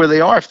wouldn't be where they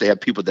are if they have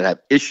people that have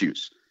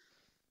issues.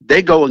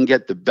 They go and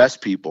get the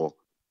best people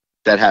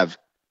that have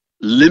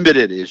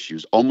limited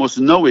issues, almost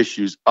no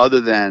issues, other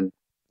than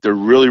they're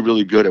really,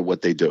 really good at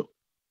what they do.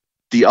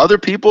 The other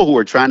people who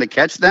are trying to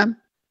catch them,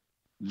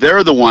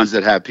 they're the ones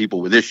that have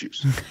people with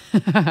issues.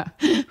 Right.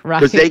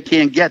 Because they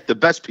can't get the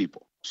best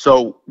people.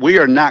 So we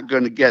are not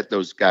going to get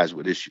those guys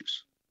with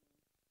issues.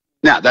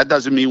 Now, that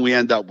doesn't mean we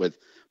end up with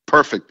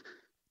perfect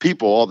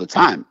people all the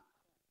time.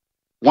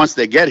 Once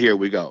they get here,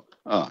 we go,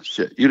 oh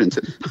shit, we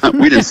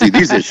didn't see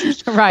these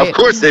issues. Right. Of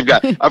course they've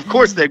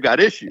got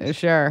issues.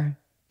 Sure.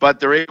 But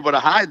they're able to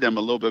hide them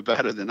a little bit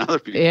better than other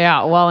people.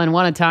 Yeah. Well, and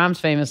one of Tom's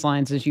famous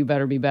lines is, you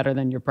better be better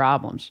than your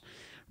problems.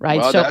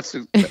 Right. Well, that's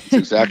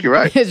exactly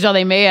right. So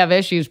they may have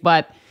issues,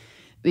 but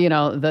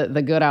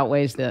the good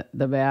outweighs the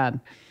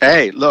bad.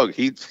 Hey, look,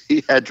 he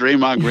had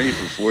Draymond Green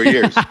for 4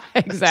 years.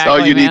 Exactly. That's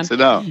all you need to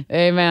know.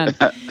 Amen.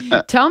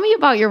 Tell me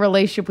about your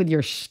relationship with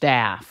your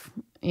staff,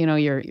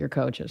 your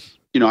coaches.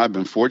 I've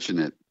been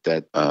fortunate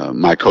that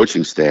my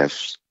coaching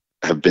staffs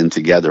have been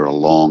together a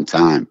long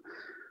time.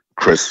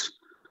 Chris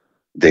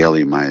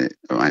Daly, my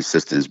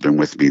assistant, has been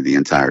with me the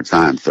entire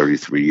time,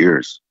 32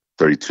 years,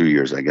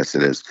 I guess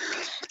it is.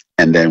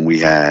 And then we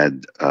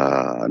had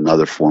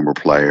another former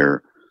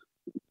player,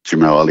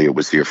 Geno Auriemma,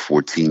 was here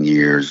 14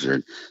 years,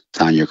 or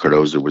Tanya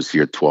Cardozo was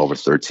here 12 or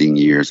 13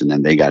 years, and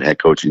then they got head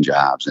coaching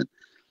jobs.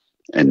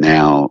 And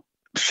now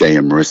Shay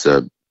and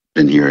Marissa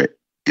been here,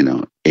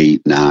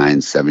 8,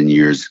 9, 7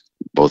 years,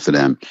 both of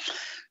them.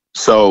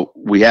 So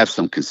we have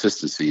some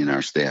consistency in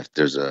our staff.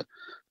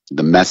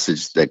 The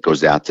message that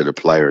goes out to the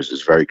players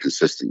is very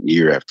consistent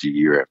year after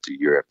year after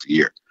year after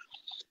year.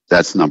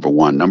 That's number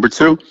one. Number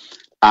two,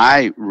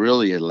 I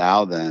really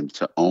allow them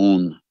to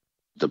own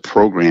the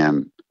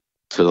program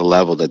to the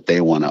level that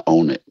they want to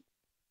own it.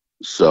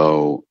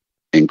 So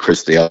in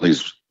Chris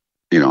Daly's,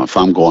 if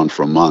I'm gone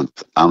for a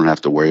month, I don't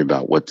have to worry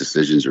about what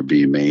decisions are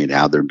being made,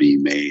 how they're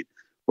being made,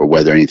 or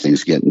whether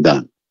anything's getting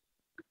done.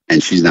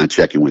 And she's not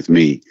checking with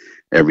me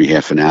every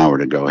half an hour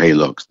to go, hey,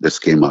 look, this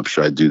came up.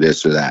 Should I do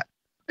this or that?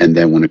 And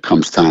then when it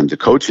comes time to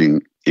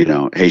coaching,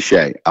 hey,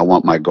 Shay, I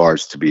want my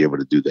guards to be able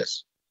to do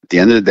this. At the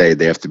end of the day,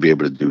 they have to be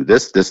able to do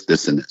this, this,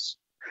 this, and this.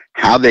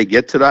 How they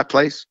get to that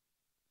place,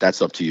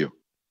 that's up to you.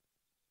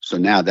 So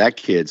now that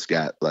kid's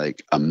got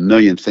like a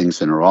million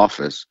things in her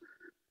office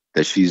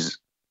that she's,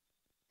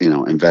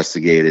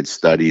 investigated,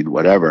 studied,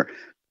 whatever,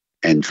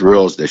 and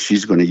drills that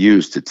she's going to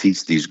use to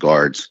teach these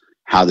guards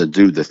how to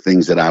do the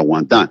things that I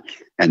want done.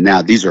 And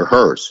now these are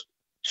hers.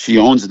 She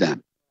owns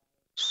them.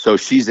 So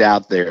she's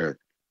out there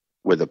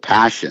with a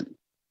passion,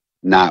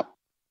 not,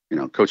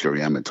 Coach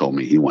Auriemma told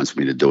me he wants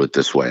me to do it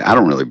this way. I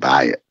don't really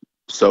buy it.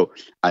 So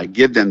I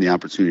give them the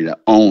opportunity to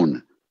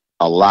own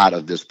a lot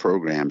of this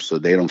program so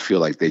they don't feel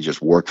like they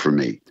just work for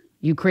me.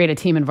 You create a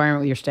team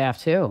environment with your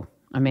staff too.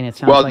 I mean, it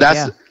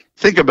sounds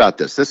think about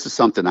this. This is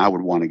something I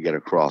would want to get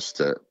across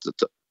to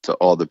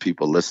all the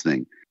people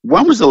listening.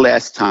 When was the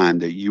last time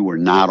that you were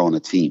not on a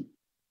team?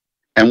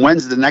 And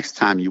when's the next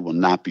time you will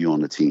not be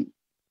on the team?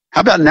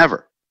 How about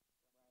never?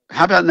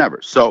 How about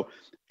never? So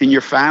in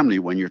your family,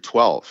 when you're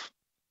 12,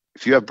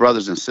 if you have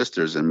brothers and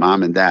sisters and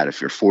mom and dad,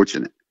 if you're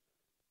fortunate,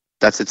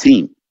 that's a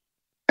team.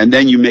 And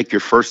then you make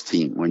your first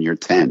team when you're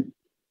 10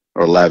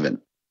 or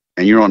 11,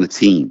 and you're on a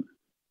team,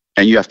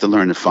 and you have to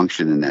learn to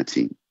function in that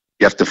team.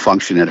 You have to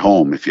function at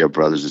home if you have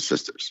brothers and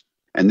sisters.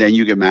 And then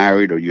you get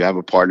married or you have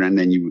a partner, and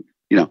then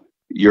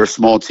you're a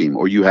small team,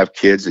 or you have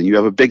kids and you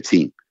have a big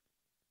team.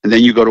 And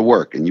then you go to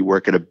work and you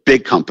work at a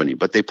big company,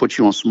 but they put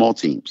you on small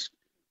teams.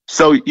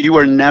 So you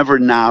are never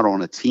not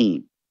on a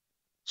team.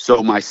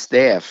 So my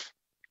staff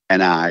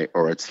and I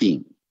are a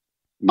team.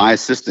 My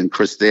assistant,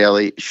 Chris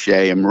Daly,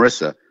 Shay, and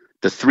Marissa,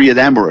 the three of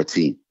them are a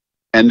team.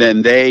 And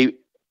then they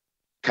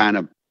kind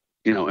of,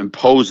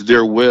 impose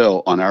their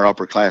will on our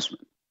upperclassmen.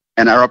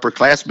 And our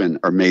upperclassmen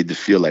are made to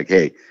feel like,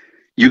 hey,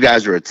 you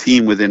guys are a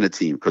team within a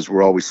team, because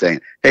we're always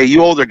saying, hey,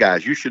 you older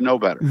guys, you should know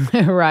better.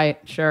 Right,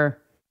 sure.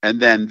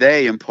 And then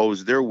they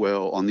impose their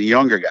will on the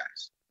younger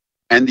guys.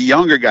 And the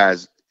younger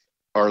guys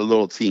are a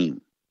little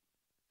team.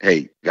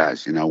 Hey,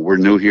 guys, we're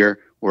new here.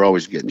 We're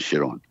always getting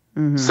shit on.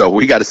 Mm-hmm. So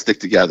we got to stick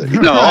together.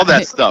 All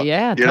that stuff.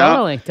 Yeah,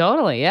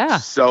 totally. Yeah.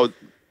 So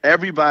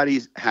everybody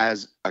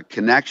has a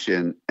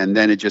connection, and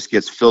then it just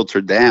gets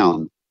filtered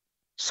down.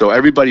 So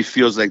everybody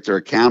feels like they're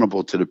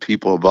accountable to the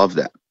people above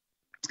them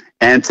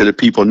and to the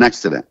people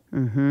next to them.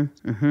 Mm-hmm.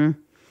 Mm-hmm.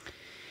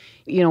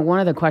 One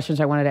of the questions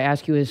I wanted to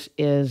ask you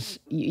is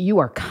you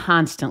are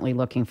constantly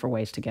looking for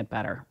ways to get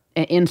better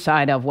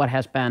inside of what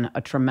has been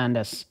a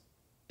tremendous,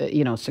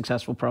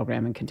 successful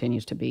program and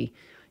continues to be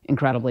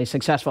incredibly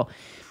successful.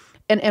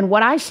 And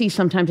what I see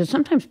sometimes is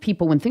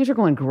people, when things are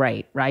going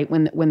great, right,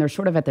 when they're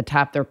sort of at the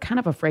top, they're kind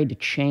of afraid to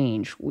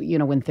change,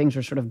 when things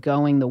are sort of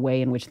going the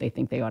way in which they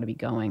think they ought to be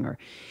going. Or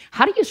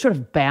how do you sort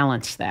of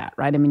balance that,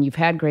 right? I mean, you've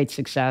had great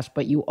success,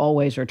 but you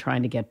always are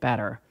trying to get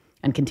better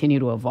and continue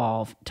to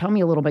evolve. Tell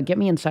me a little bit, get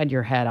me inside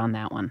your head on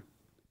that one.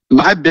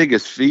 My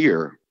biggest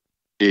fear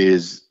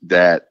is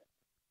that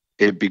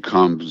it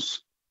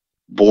becomes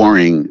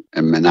boring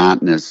and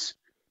monotonous,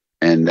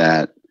 and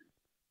that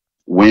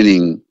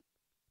winning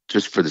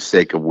just for the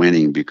sake of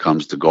winning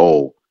becomes the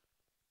goal.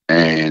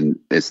 And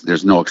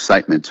there's no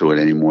excitement to it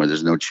anymore.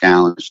 There's no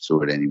challenge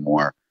to it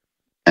anymore.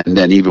 And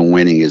then even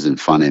winning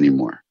isn't fun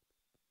anymore.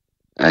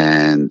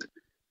 And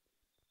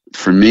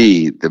for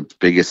me, the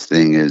biggest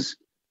thing is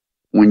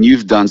when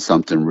you've done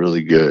something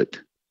really good,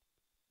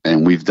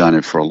 and we've done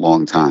it for a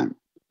long time,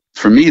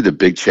 for me, the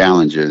big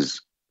challenge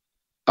is,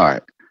 all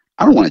right,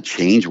 I don't want to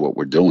change what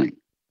we're doing,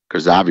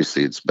 because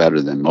obviously it's better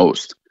than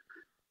most.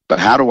 But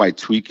how do I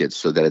tweak it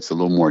so that it's a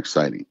little more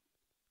exciting,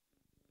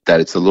 that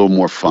it's a little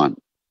more fun,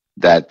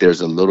 that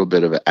there's a little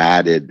bit of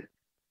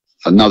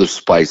another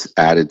spice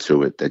added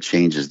to it that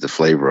changes the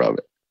flavor of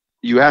it?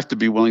 You have to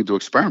be willing to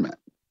experiment,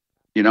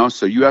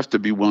 so you have to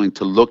be willing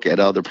to look at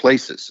other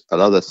places, at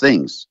other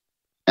things,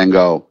 and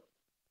go,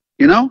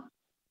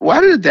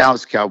 why did the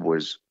Dallas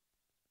Cowboys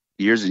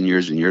years and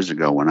years and years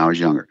ago, when I was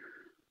younger,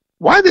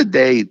 why did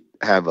they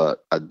have a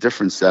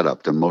different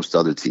setup than most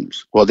other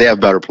teams? Well, they have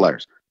better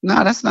players.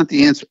 No, that's not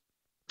the answer.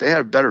 They had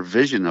a better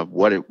vision of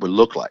what it would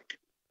look like.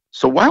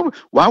 So why were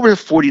the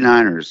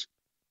 49ers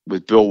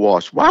with Bill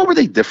Walsh, why were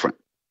they different?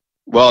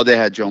 Well, they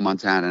had Joe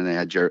Montana and they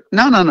had Jerry.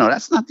 No,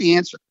 that's not the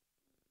answer.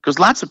 Because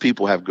lots of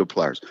people have good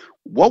players.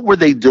 What were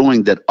they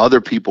doing that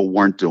other people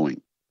weren't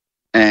doing?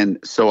 And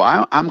so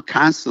I'm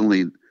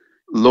constantly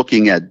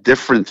looking at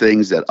different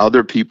things that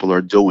other people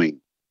are doing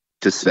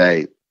to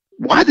say,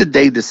 why did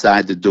they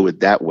decide to do it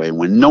that way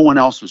when no one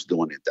else was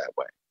doing it that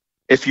way?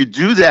 If you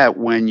do that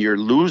when you're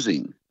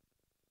losing,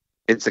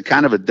 it's a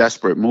kind of a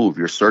desperate move.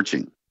 You're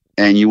searching,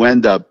 and you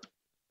end up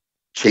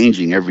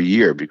changing every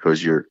year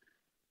because you're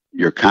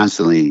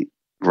constantly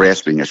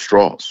grasping at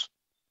straws.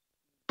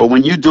 But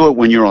when you do it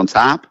when you're on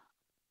top,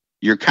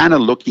 you're kind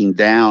of looking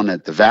down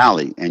at the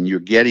valley, and you're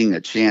getting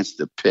a chance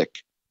to pick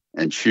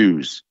and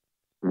choose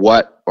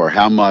what or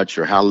how much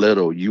or how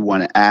little you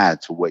want to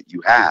add to what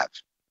you have.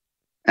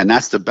 And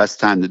that's the best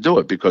time to do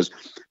it, because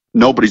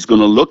nobody's going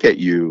to look at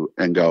you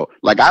and go,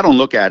 like, I don't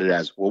look at it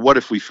as, well, what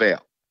if we fail?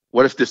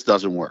 What if this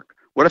doesn't work?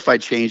 What if I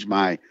change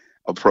my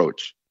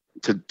approach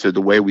to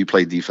the way we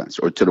play defense,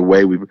 or to the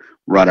way we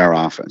run our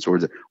offense, or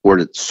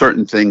the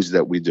certain things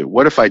that we do?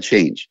 What if I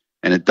change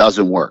and it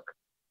doesn't work?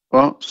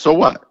 Well, so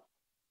what?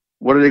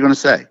 What are they going to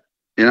say?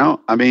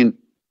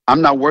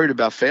 I'm not worried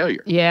about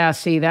failure. Yeah,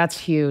 see, that's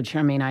huge.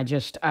 I mean,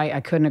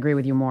 I couldn't agree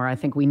with you more. I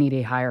think we need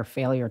a higher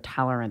failure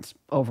tolerance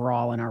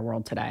overall in our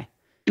world today.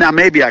 Now,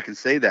 maybe I can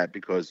say that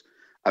because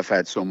I've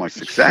had so much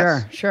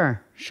success.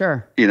 Sure.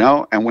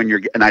 And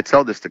and I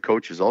tell this to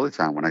coaches all the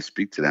time when I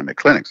speak to them at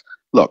clinics.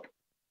 Look,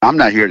 I'm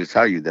not here to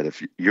tell you that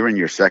if you're in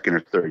your second or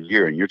third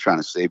year and you're trying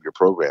to save your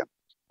program,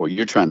 or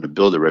you're trying to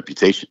build a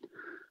reputation,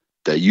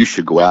 that you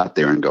should go out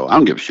there and go, I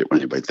don't give a shit what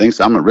anybody thinks.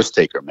 I'm a risk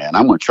taker, man.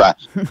 I'm going to try.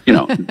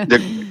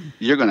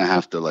 You're going to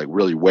have to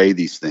really weigh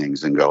these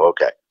things and go,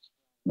 okay,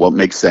 what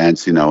makes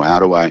sense? How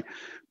do I?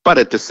 But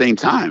at the same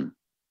time,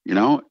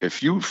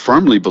 if you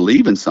firmly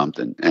believe in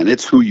something and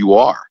it's who you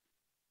are,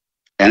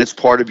 and it's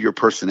part of your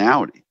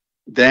personality,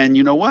 then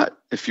you know what?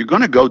 If you're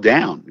going to go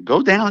down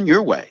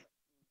your way.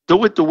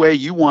 Do it the way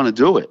you want to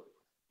do it.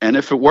 And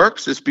if it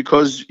works, it's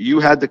because you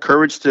had the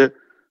courage to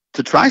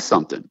try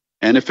something.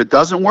 And if it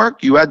doesn't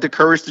work, you had the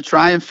courage to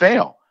try and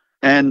fail.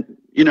 And,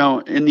 you know,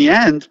 in the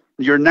end,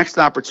 your next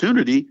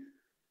opportunity,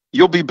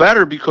 you'll be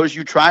better because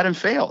you tried and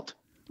failed.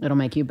 It'll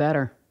make you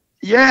better.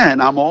 Yeah.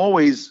 And I'm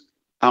always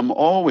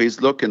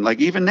looking, like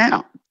even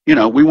now, you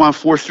know, we won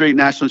 4 straight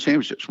national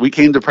championships. We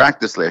came to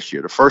practice last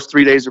year. The first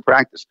 3 days of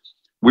practice,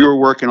 we were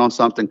working on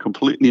something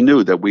completely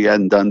new that we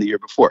hadn't done the year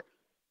before.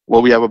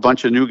 Well, we have a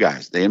bunch of new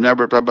guys. They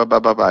never, blah, blah, blah,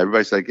 blah, blah.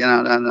 Everybody's like,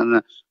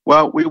 no.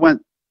 Well, we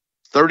went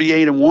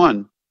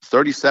 38-1,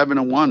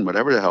 37-1,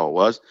 whatever the hell it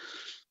was.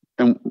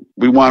 And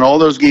we won all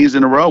those games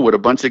in a row with a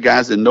bunch of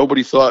guys that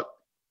nobody thought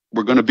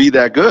were going to be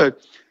that good.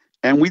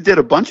 And we did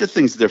a bunch of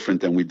things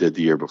different than we did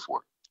the year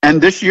before.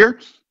 And this year,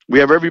 we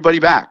have everybody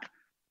back.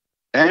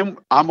 And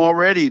I'm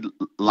already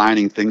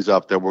lining things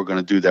up that we're going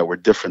to do that were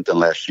different than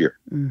last year.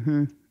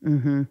 Mm-hmm.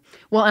 Mm-hmm.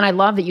 Well, and I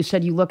love that you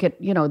said you look at,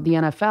 you know, the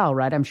NFL,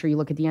 right? I'm sure you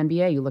look at the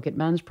NBA, you look at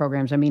men's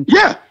programs. I mean,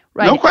 yeah,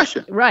 right, no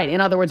question. Right.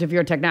 In other words, if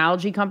you're a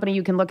technology company,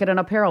 you can look at an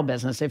apparel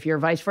business. If you're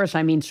vice versa,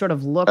 I mean, sort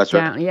of look That's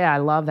down. Right. Yeah, I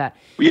love that.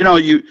 You know,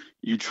 you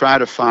try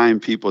to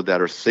find people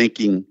that are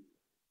thinking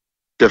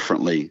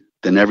differently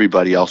than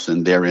everybody else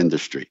in their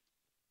industry.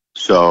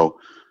 So,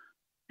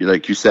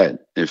 like you said,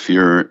 if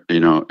you're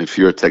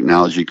a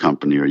technology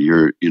company, or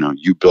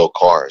you build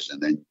cars,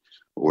 and then,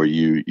 or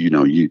you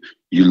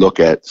look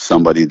at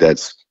somebody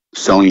that's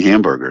selling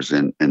hamburgers,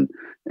 and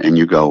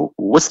you go,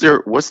 what's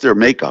their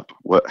makeup?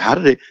 What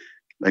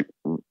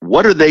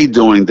are they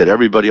doing that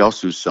everybody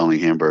else who's selling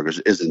hamburgers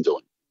isn't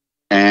doing?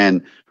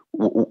 And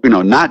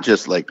not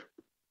just like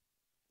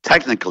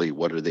technically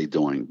what are they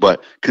doing,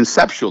 but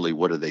conceptually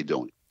what are they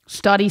doing?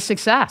 Study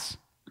success.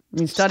 I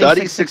mean,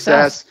 study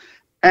success.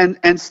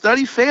 And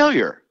study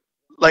failure.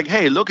 Like,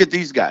 hey, look at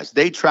these guys.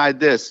 They tried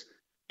this.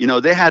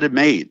 They had it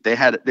made.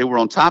 They were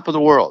on top of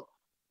the world.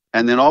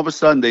 And then all of a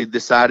sudden they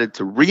decided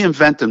to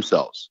reinvent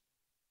themselves.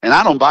 And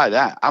I don't buy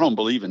that. I don't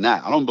believe in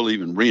that. I don't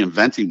believe in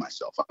reinventing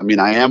myself. I mean,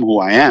 I am who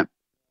I am.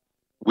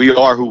 We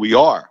are who we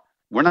are.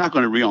 We are not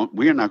going to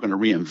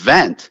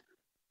reinvent.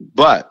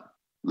 But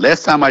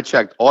last time I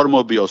checked,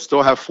 automobiles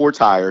still have 4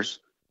 tires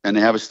and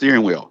they have a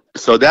steering wheel.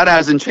 So that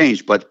hasn't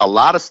changed. But a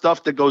lot of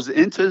stuff that goes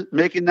into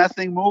making that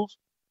thing move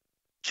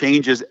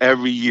changes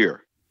every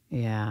year.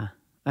 Yeah,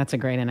 that's a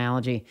great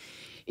analogy.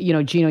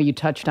 Geno, you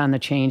touched on the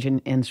change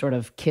in sort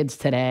of kids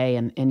today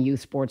and youth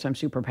sports. I'm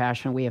super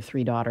passionate. We have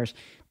 3 daughters.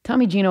 Tell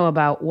me, Geno,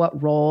 about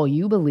what role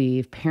you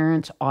believe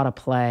parents ought to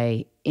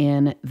play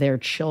in their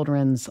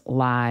children's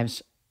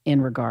lives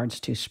in regards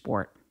to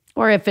sport,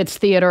 or if it's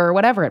theater or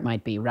whatever it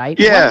might be, right?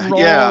 Yeah,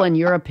 what role, in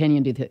your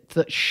opinion,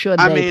 should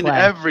they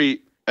play?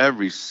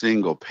 Every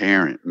single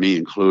parent, me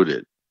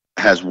included,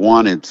 has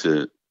wanted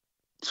to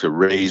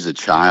raise a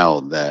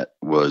child that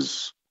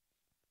was,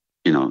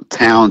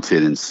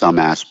 talented in some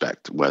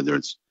aspect, whether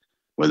it's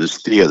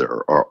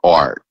theater or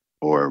art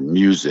or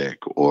music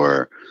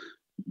or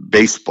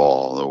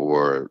baseball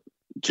or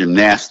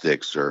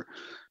gymnastics, or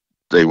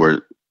they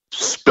were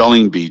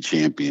spelling bee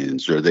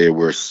champions, or they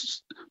were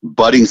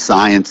budding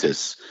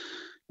scientists.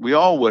 We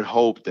all would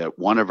hope that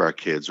one of our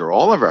kids or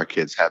all of our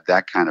kids have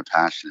that kind of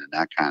passion and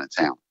that kind of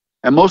talent.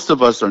 And most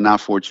of us are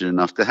not fortunate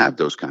enough to have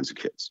those kinds of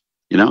kids,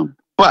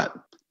 but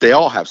they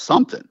all have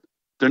something.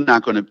 They're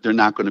not going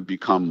to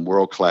become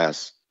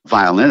world-class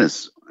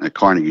violinists at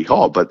Carnegie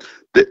Hall, but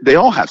they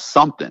all have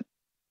something.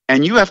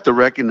 And you have to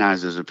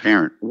recognize as a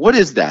parent, what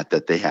is that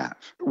they have?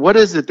 What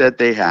is it that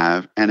they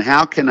have? And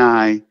how can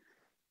I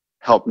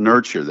help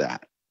nurture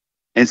that?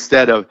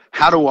 Instead of,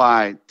 how do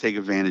I take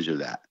advantage of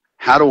that?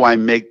 How do I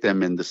make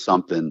them into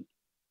something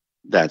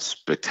that's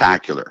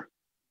spectacular?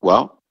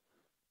 Well,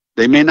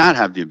 they may not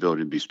have the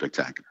ability to be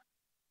spectacular.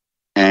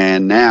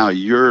 And now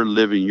you're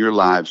living your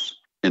lives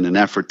in an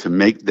effort to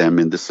make them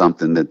into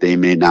something that they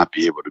may not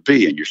be able to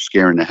be, and you're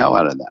scaring the hell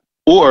out of them.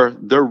 Or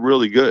they're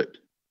really good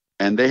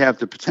and they have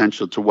the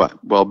potential to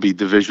what? Well, be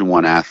Division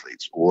I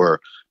athletes,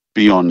 or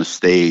be on the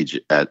stage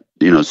at,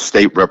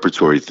 state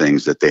repertory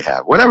things that they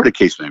have, whatever the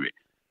case may be.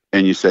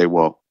 And you say,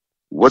 well,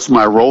 what's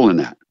my role in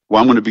that?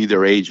 Well, I'm going to be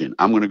their agent.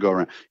 I'm going to go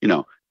around,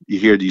 you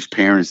hear these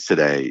parents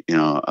today,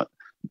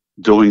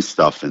 doing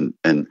stuff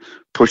and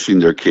pushing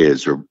their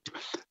kids, or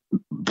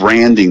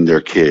branding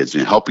their kids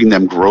and helping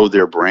them grow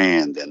their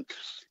brand,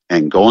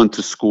 and going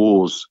to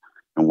schools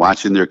and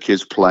watching their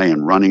kids play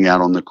and running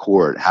out on the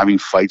court, having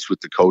fights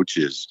with the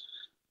coaches,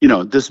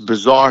 this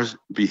bizarre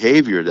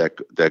behavior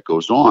that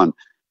goes on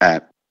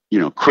at,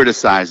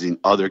 criticizing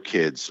other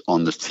kids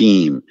on the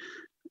team,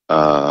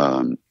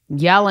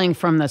 yelling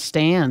from the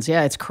stands.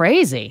 Yeah, it's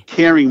crazy.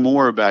 Caring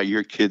more about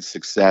your kid's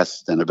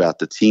success than about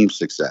the team's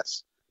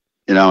success,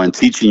 and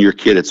teaching your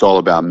kid it's all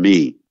about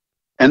me.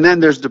 And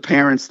then there's the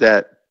parents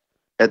that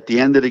at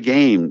the end of the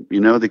game,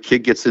 the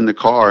kid gets in the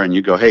car and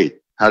you go, hey,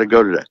 how'd it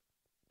go today?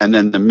 And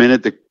then the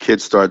minute the kid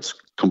starts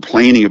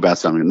complaining about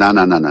something,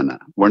 no,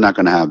 we're not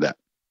going to have that.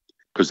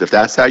 Because if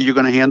that's how you're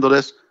going to handle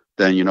this,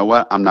 then you know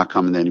what? I'm not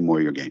coming to any more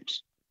of your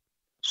games.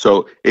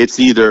 So it's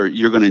either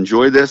you're going to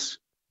enjoy this,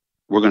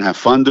 we're going to have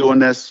fun doing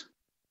this,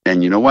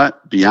 and you know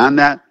what? Beyond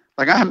that,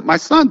 like my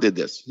son did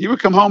this. He would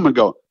come home and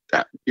go,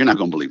 "Dad, you're not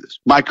going to believe this.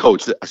 My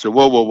coach." I said,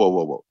 whoa, whoa, whoa,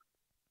 whoa, whoa.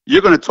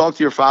 You're going to talk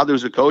to your father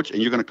who's a coach,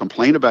 and you're going to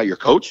complain about your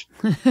coach?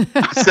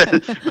 I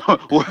said,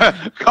 well,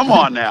 come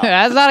on now.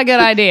 That's not a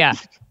good idea.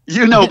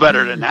 You know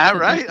better than that,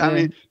 right? I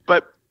mean,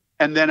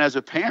 and then as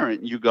a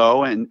parent, you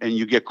go and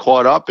you get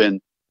caught up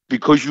in,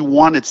 because you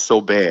want it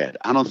so bad.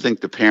 I don't think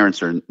the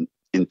parents are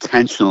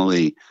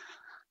intentionally,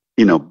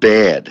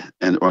 bad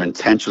or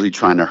intentionally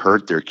trying to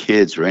hurt their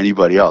kids or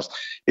anybody else.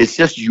 It's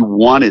just you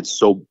want it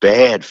so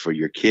bad for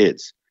your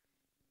kids.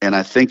 And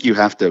I think you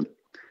have to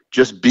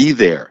just be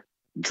there,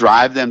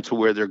 drive them to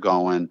where they're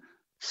going,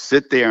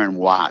 sit there and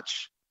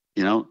watch.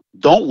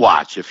 Don't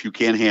watch if you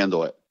can't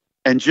handle it.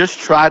 And just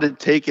try to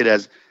take it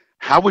as,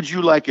 how would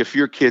you like if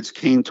your kids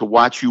came to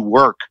watch you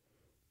work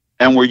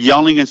and were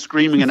yelling and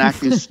screaming and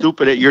acting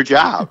stupid at your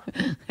job?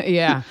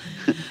 Yeah,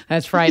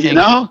 that's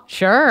frightening.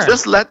 Sure.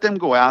 Just let them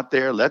go out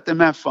there. Let them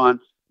have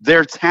fun.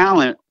 Their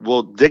talent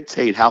will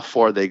dictate how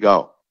far they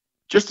go.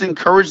 Just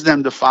encourage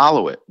them to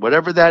follow it,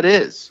 whatever that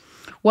is.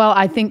 Well,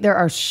 I think there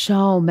are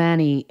so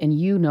many, and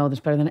you know this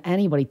better than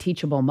anybody,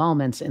 teachable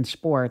moments in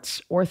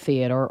sports or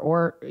theater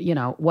or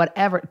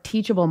whatever,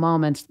 teachable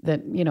moments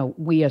that,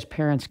 we as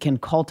parents can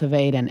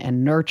cultivate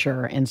and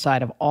nurture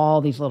inside of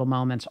all these little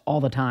moments all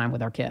the time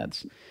with our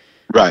kids.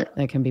 Right.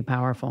 They can be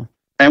powerful.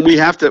 And we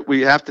have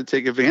to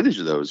take advantage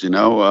of those,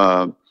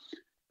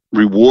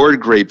 reward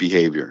great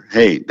behavior.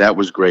 Hey, that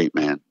was great,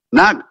 man.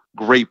 Not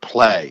great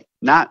play,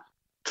 not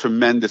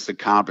tremendous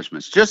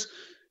accomplishments, just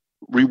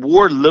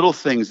reward little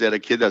things that a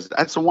kid does.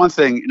 That's the one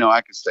thing,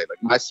 I can say.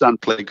 Like, my son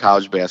played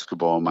college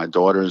basketball. My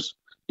daughters,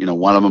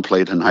 one of them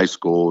played in high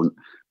school.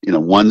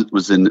 One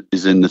is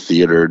in the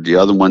theater. The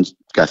other one's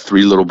got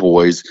 3 little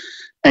boys.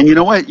 And you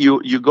know what?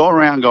 You go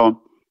around going,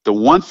 the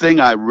one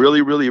thing I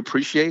really, really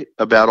appreciate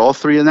about all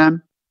 3 of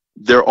them,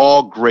 they're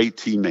all great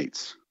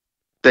teammates.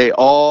 They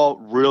all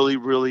really,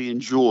 really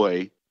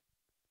enjoy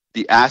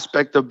the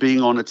aspect of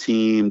being on a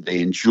team.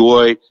 They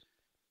enjoy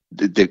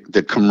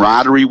the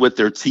camaraderie with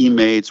their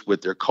teammates,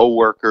 with their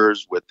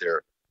coworkers, with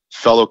their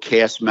fellow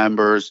cast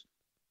members.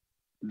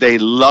 They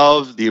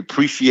love the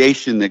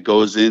appreciation that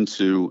goes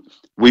into,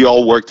 we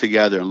all work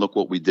together and look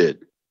what we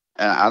did.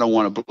 And I don't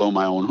want to blow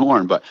my own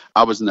horn, but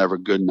I was never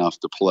good enough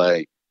to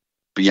play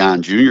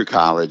beyond junior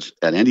college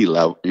at any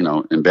level,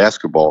 in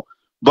basketball.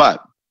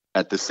 But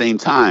at the same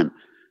time,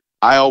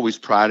 I always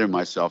prided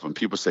myself, and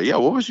people say, yeah,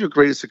 what was your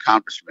greatest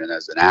accomplishment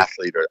as an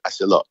athlete? Or I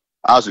said, look,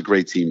 I was a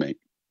great teammate.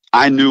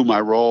 I knew my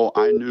role.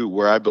 I knew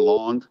where I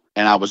belonged.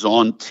 And I was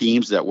on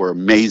teams that were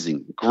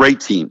amazing,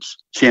 great teams,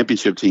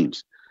 championship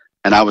teams.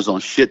 And I was on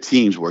shit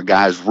teams where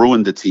guys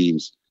ruined the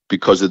teams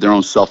because of their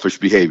own selfish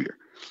behavior.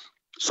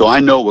 So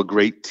I know what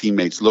great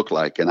teammates look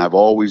like. And I've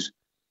always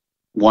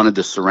wanted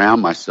to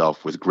surround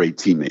myself with great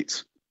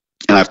teammates.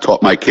 And I've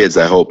taught my kids,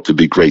 I hope, to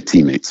be great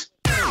teammates.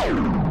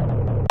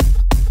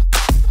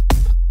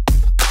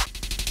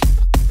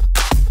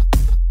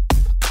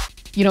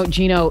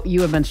 Geno,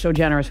 you have been so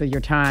generous with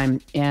your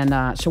time.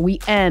 And so we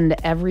end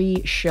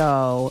every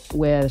show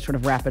with sort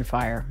of rapid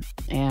fire.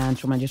 And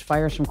so I'm going to just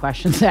fire some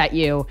questions at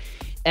you,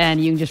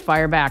 and you can just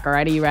fire back. All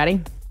right, are you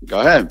ready?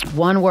 Go ahead.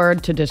 One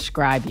word to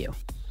describe you.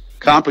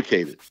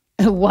 Complicated.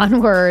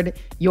 One word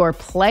your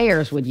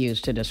players would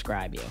use to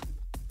describe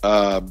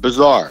you.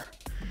 Bizarre.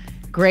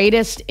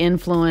 Greatest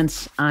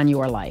influence on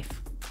your life.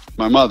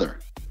 My mother.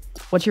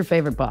 What's your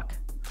favorite book?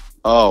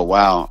 Oh,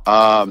 wow.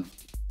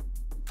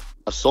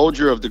 A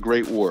Soldier of the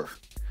Great War.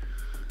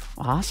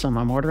 Awesome.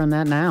 I'm ordering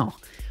that now.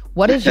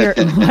 What is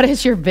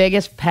your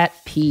biggest pet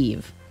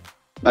peeve?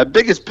 My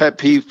biggest pet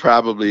peeve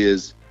probably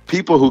is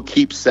people who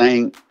keep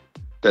saying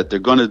that they're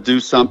going to do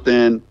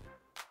something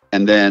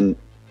and then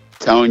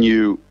telling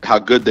you how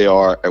good they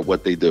are at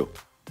what they do.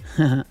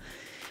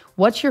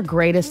 What's your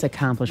greatest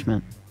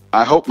accomplishment?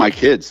 I hope my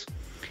kids.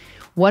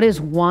 What is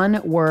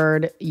one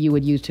word you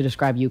would use to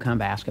describe UConn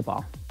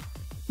basketball?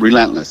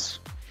 Relentless.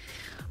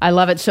 I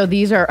love it. So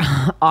these are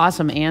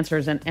awesome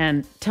answers.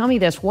 And tell me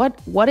this,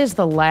 what is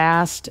the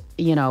last,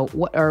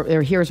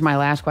 or here's my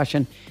last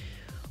question.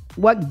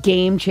 What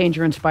game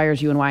changer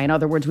inspires you and why? In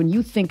other words, when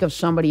you think of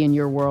somebody in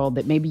your world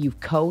that maybe you've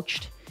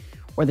coached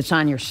or that's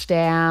on your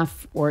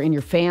staff or in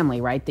your family,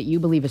 right, that you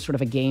believe is sort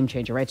of a game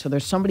changer, right? So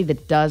there's somebody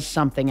that does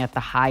something at the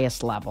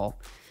highest level.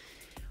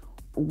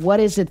 What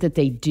is it that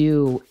they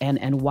do,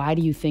 and why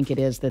do you think it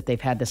is that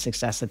they've had the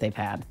success that they've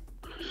had?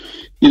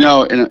 In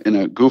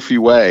a goofy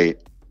way,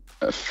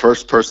 the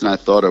first person I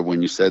thought of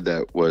when you said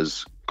that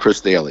was Chris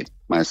Daly,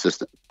 my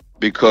assistant,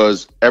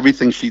 because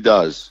everything she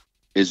does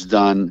is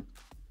done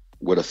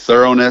with a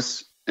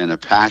thoroughness and a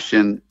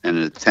passion and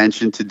an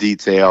attention to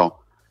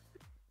detail,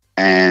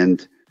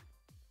 and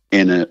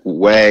in a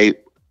way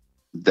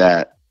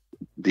that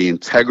the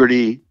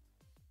integrity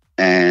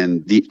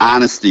and the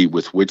honesty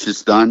with which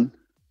it's done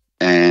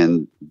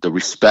and the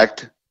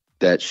respect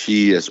that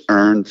she has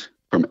earned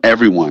from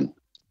everyone,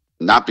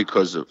 not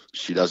because of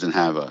she doesn't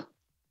have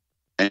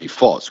any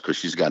faults, because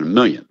she's got a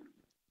million,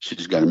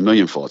 She's got a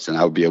million faults, and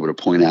I would be able to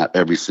point out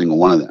every single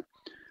one of them.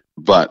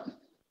 But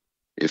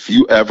if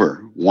you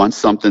ever want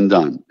something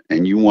done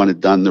and you want it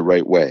done the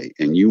right way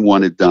and you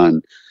want it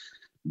done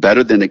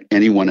better than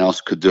anyone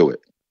else could do it,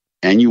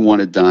 and you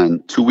want it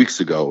done 2 weeks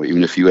ago,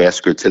 even if you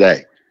ask her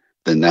today,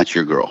 then that's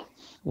your girl.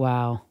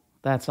 Wow.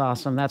 That's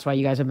awesome. That's why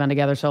you guys have been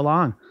together so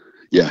long.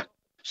 Yeah.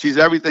 She's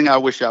everything I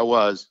wish I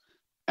was,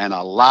 and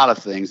a lot of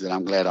things that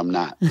I'm glad I'm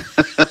not.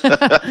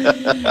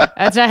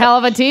 That's a hell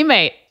of a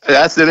teammate.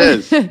 Yes, it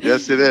is.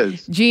 Yes, it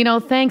is. Geno,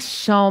 thanks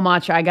so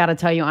much. I got to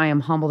tell you, I am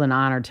humbled and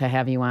honored to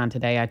have you on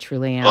today. I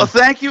truly am. Well,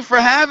 thank you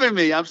for having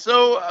me. I'm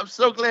so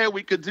glad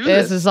we could do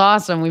this. This is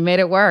awesome. We made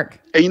it work.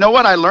 And you know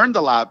what? I learned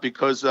a lot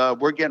because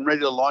we're getting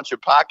ready to launch a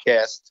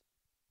podcast.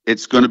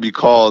 It's going to be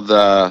called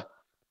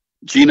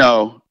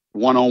Geno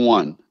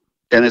 101.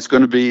 And it's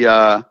going to be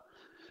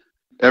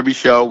every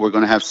show we're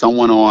going to have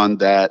someone on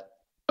that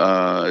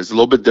is a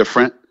little bit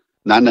different,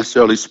 not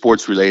necessarily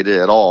sports related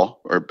at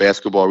all or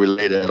basketball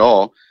related at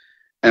all.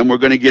 And we're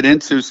going to get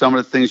into some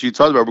of the things you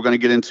talked about. We're going to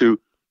get into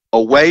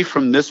away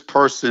from this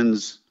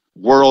person's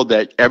world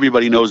that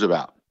everybody knows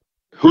about,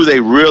 who they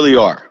really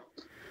are.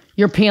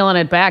 You're peeling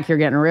it back. You're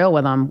getting real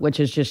with them, which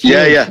is just huge.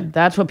 Yeah.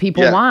 That's what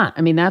people want.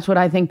 I mean, that's what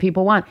I think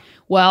people want.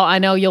 Well, I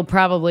know you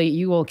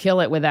will kill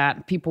it with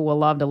that. People will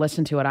love to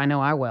listen to it. I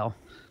know I will.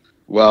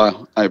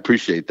 Well, I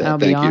appreciate that. That'll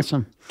be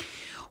awesome.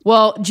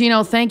 Well,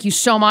 Geno, thank you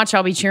so much.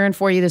 I'll be cheering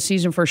for you this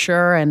season for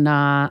sure, and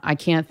I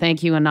can't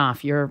thank you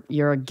enough.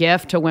 You're a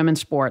gift to women's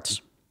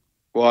sports.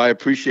 Well, I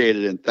appreciate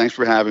it, and thanks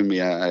for having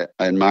me. I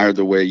admire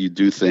the way you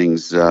do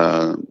things.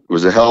 It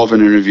was a hell of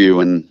an interview,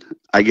 and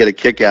I get a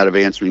kick out of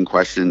answering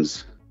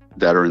questions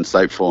that are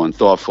insightful and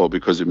thoughtful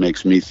because it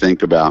makes me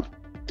think about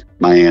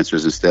my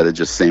answers instead of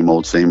just same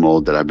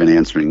old that I've been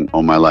answering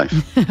all my life.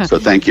 So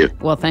thank you.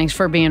 Well, thanks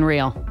for being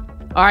real.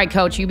 All right,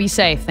 Coach, you be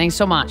safe. Thanks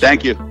so much.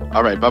 Thank you.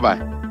 All right,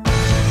 bye-bye.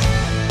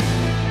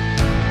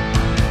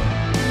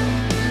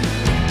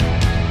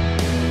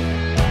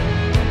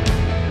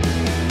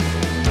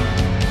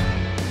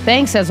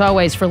 Thanks, as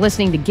always, for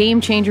listening to Game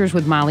Changers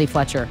with Molly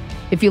Fletcher.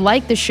 If you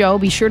like the show,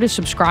 be sure to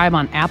subscribe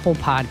on Apple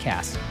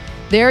Podcasts.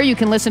 There you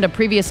can listen to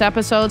previous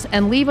episodes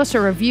and leave us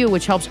a review,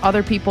 which helps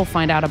other people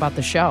find out about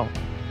the show.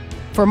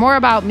 For more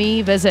about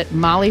me, visit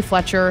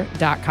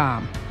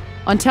mollyfletcher.com.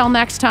 Until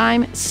next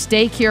time,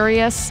 stay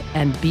curious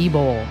and be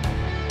bold.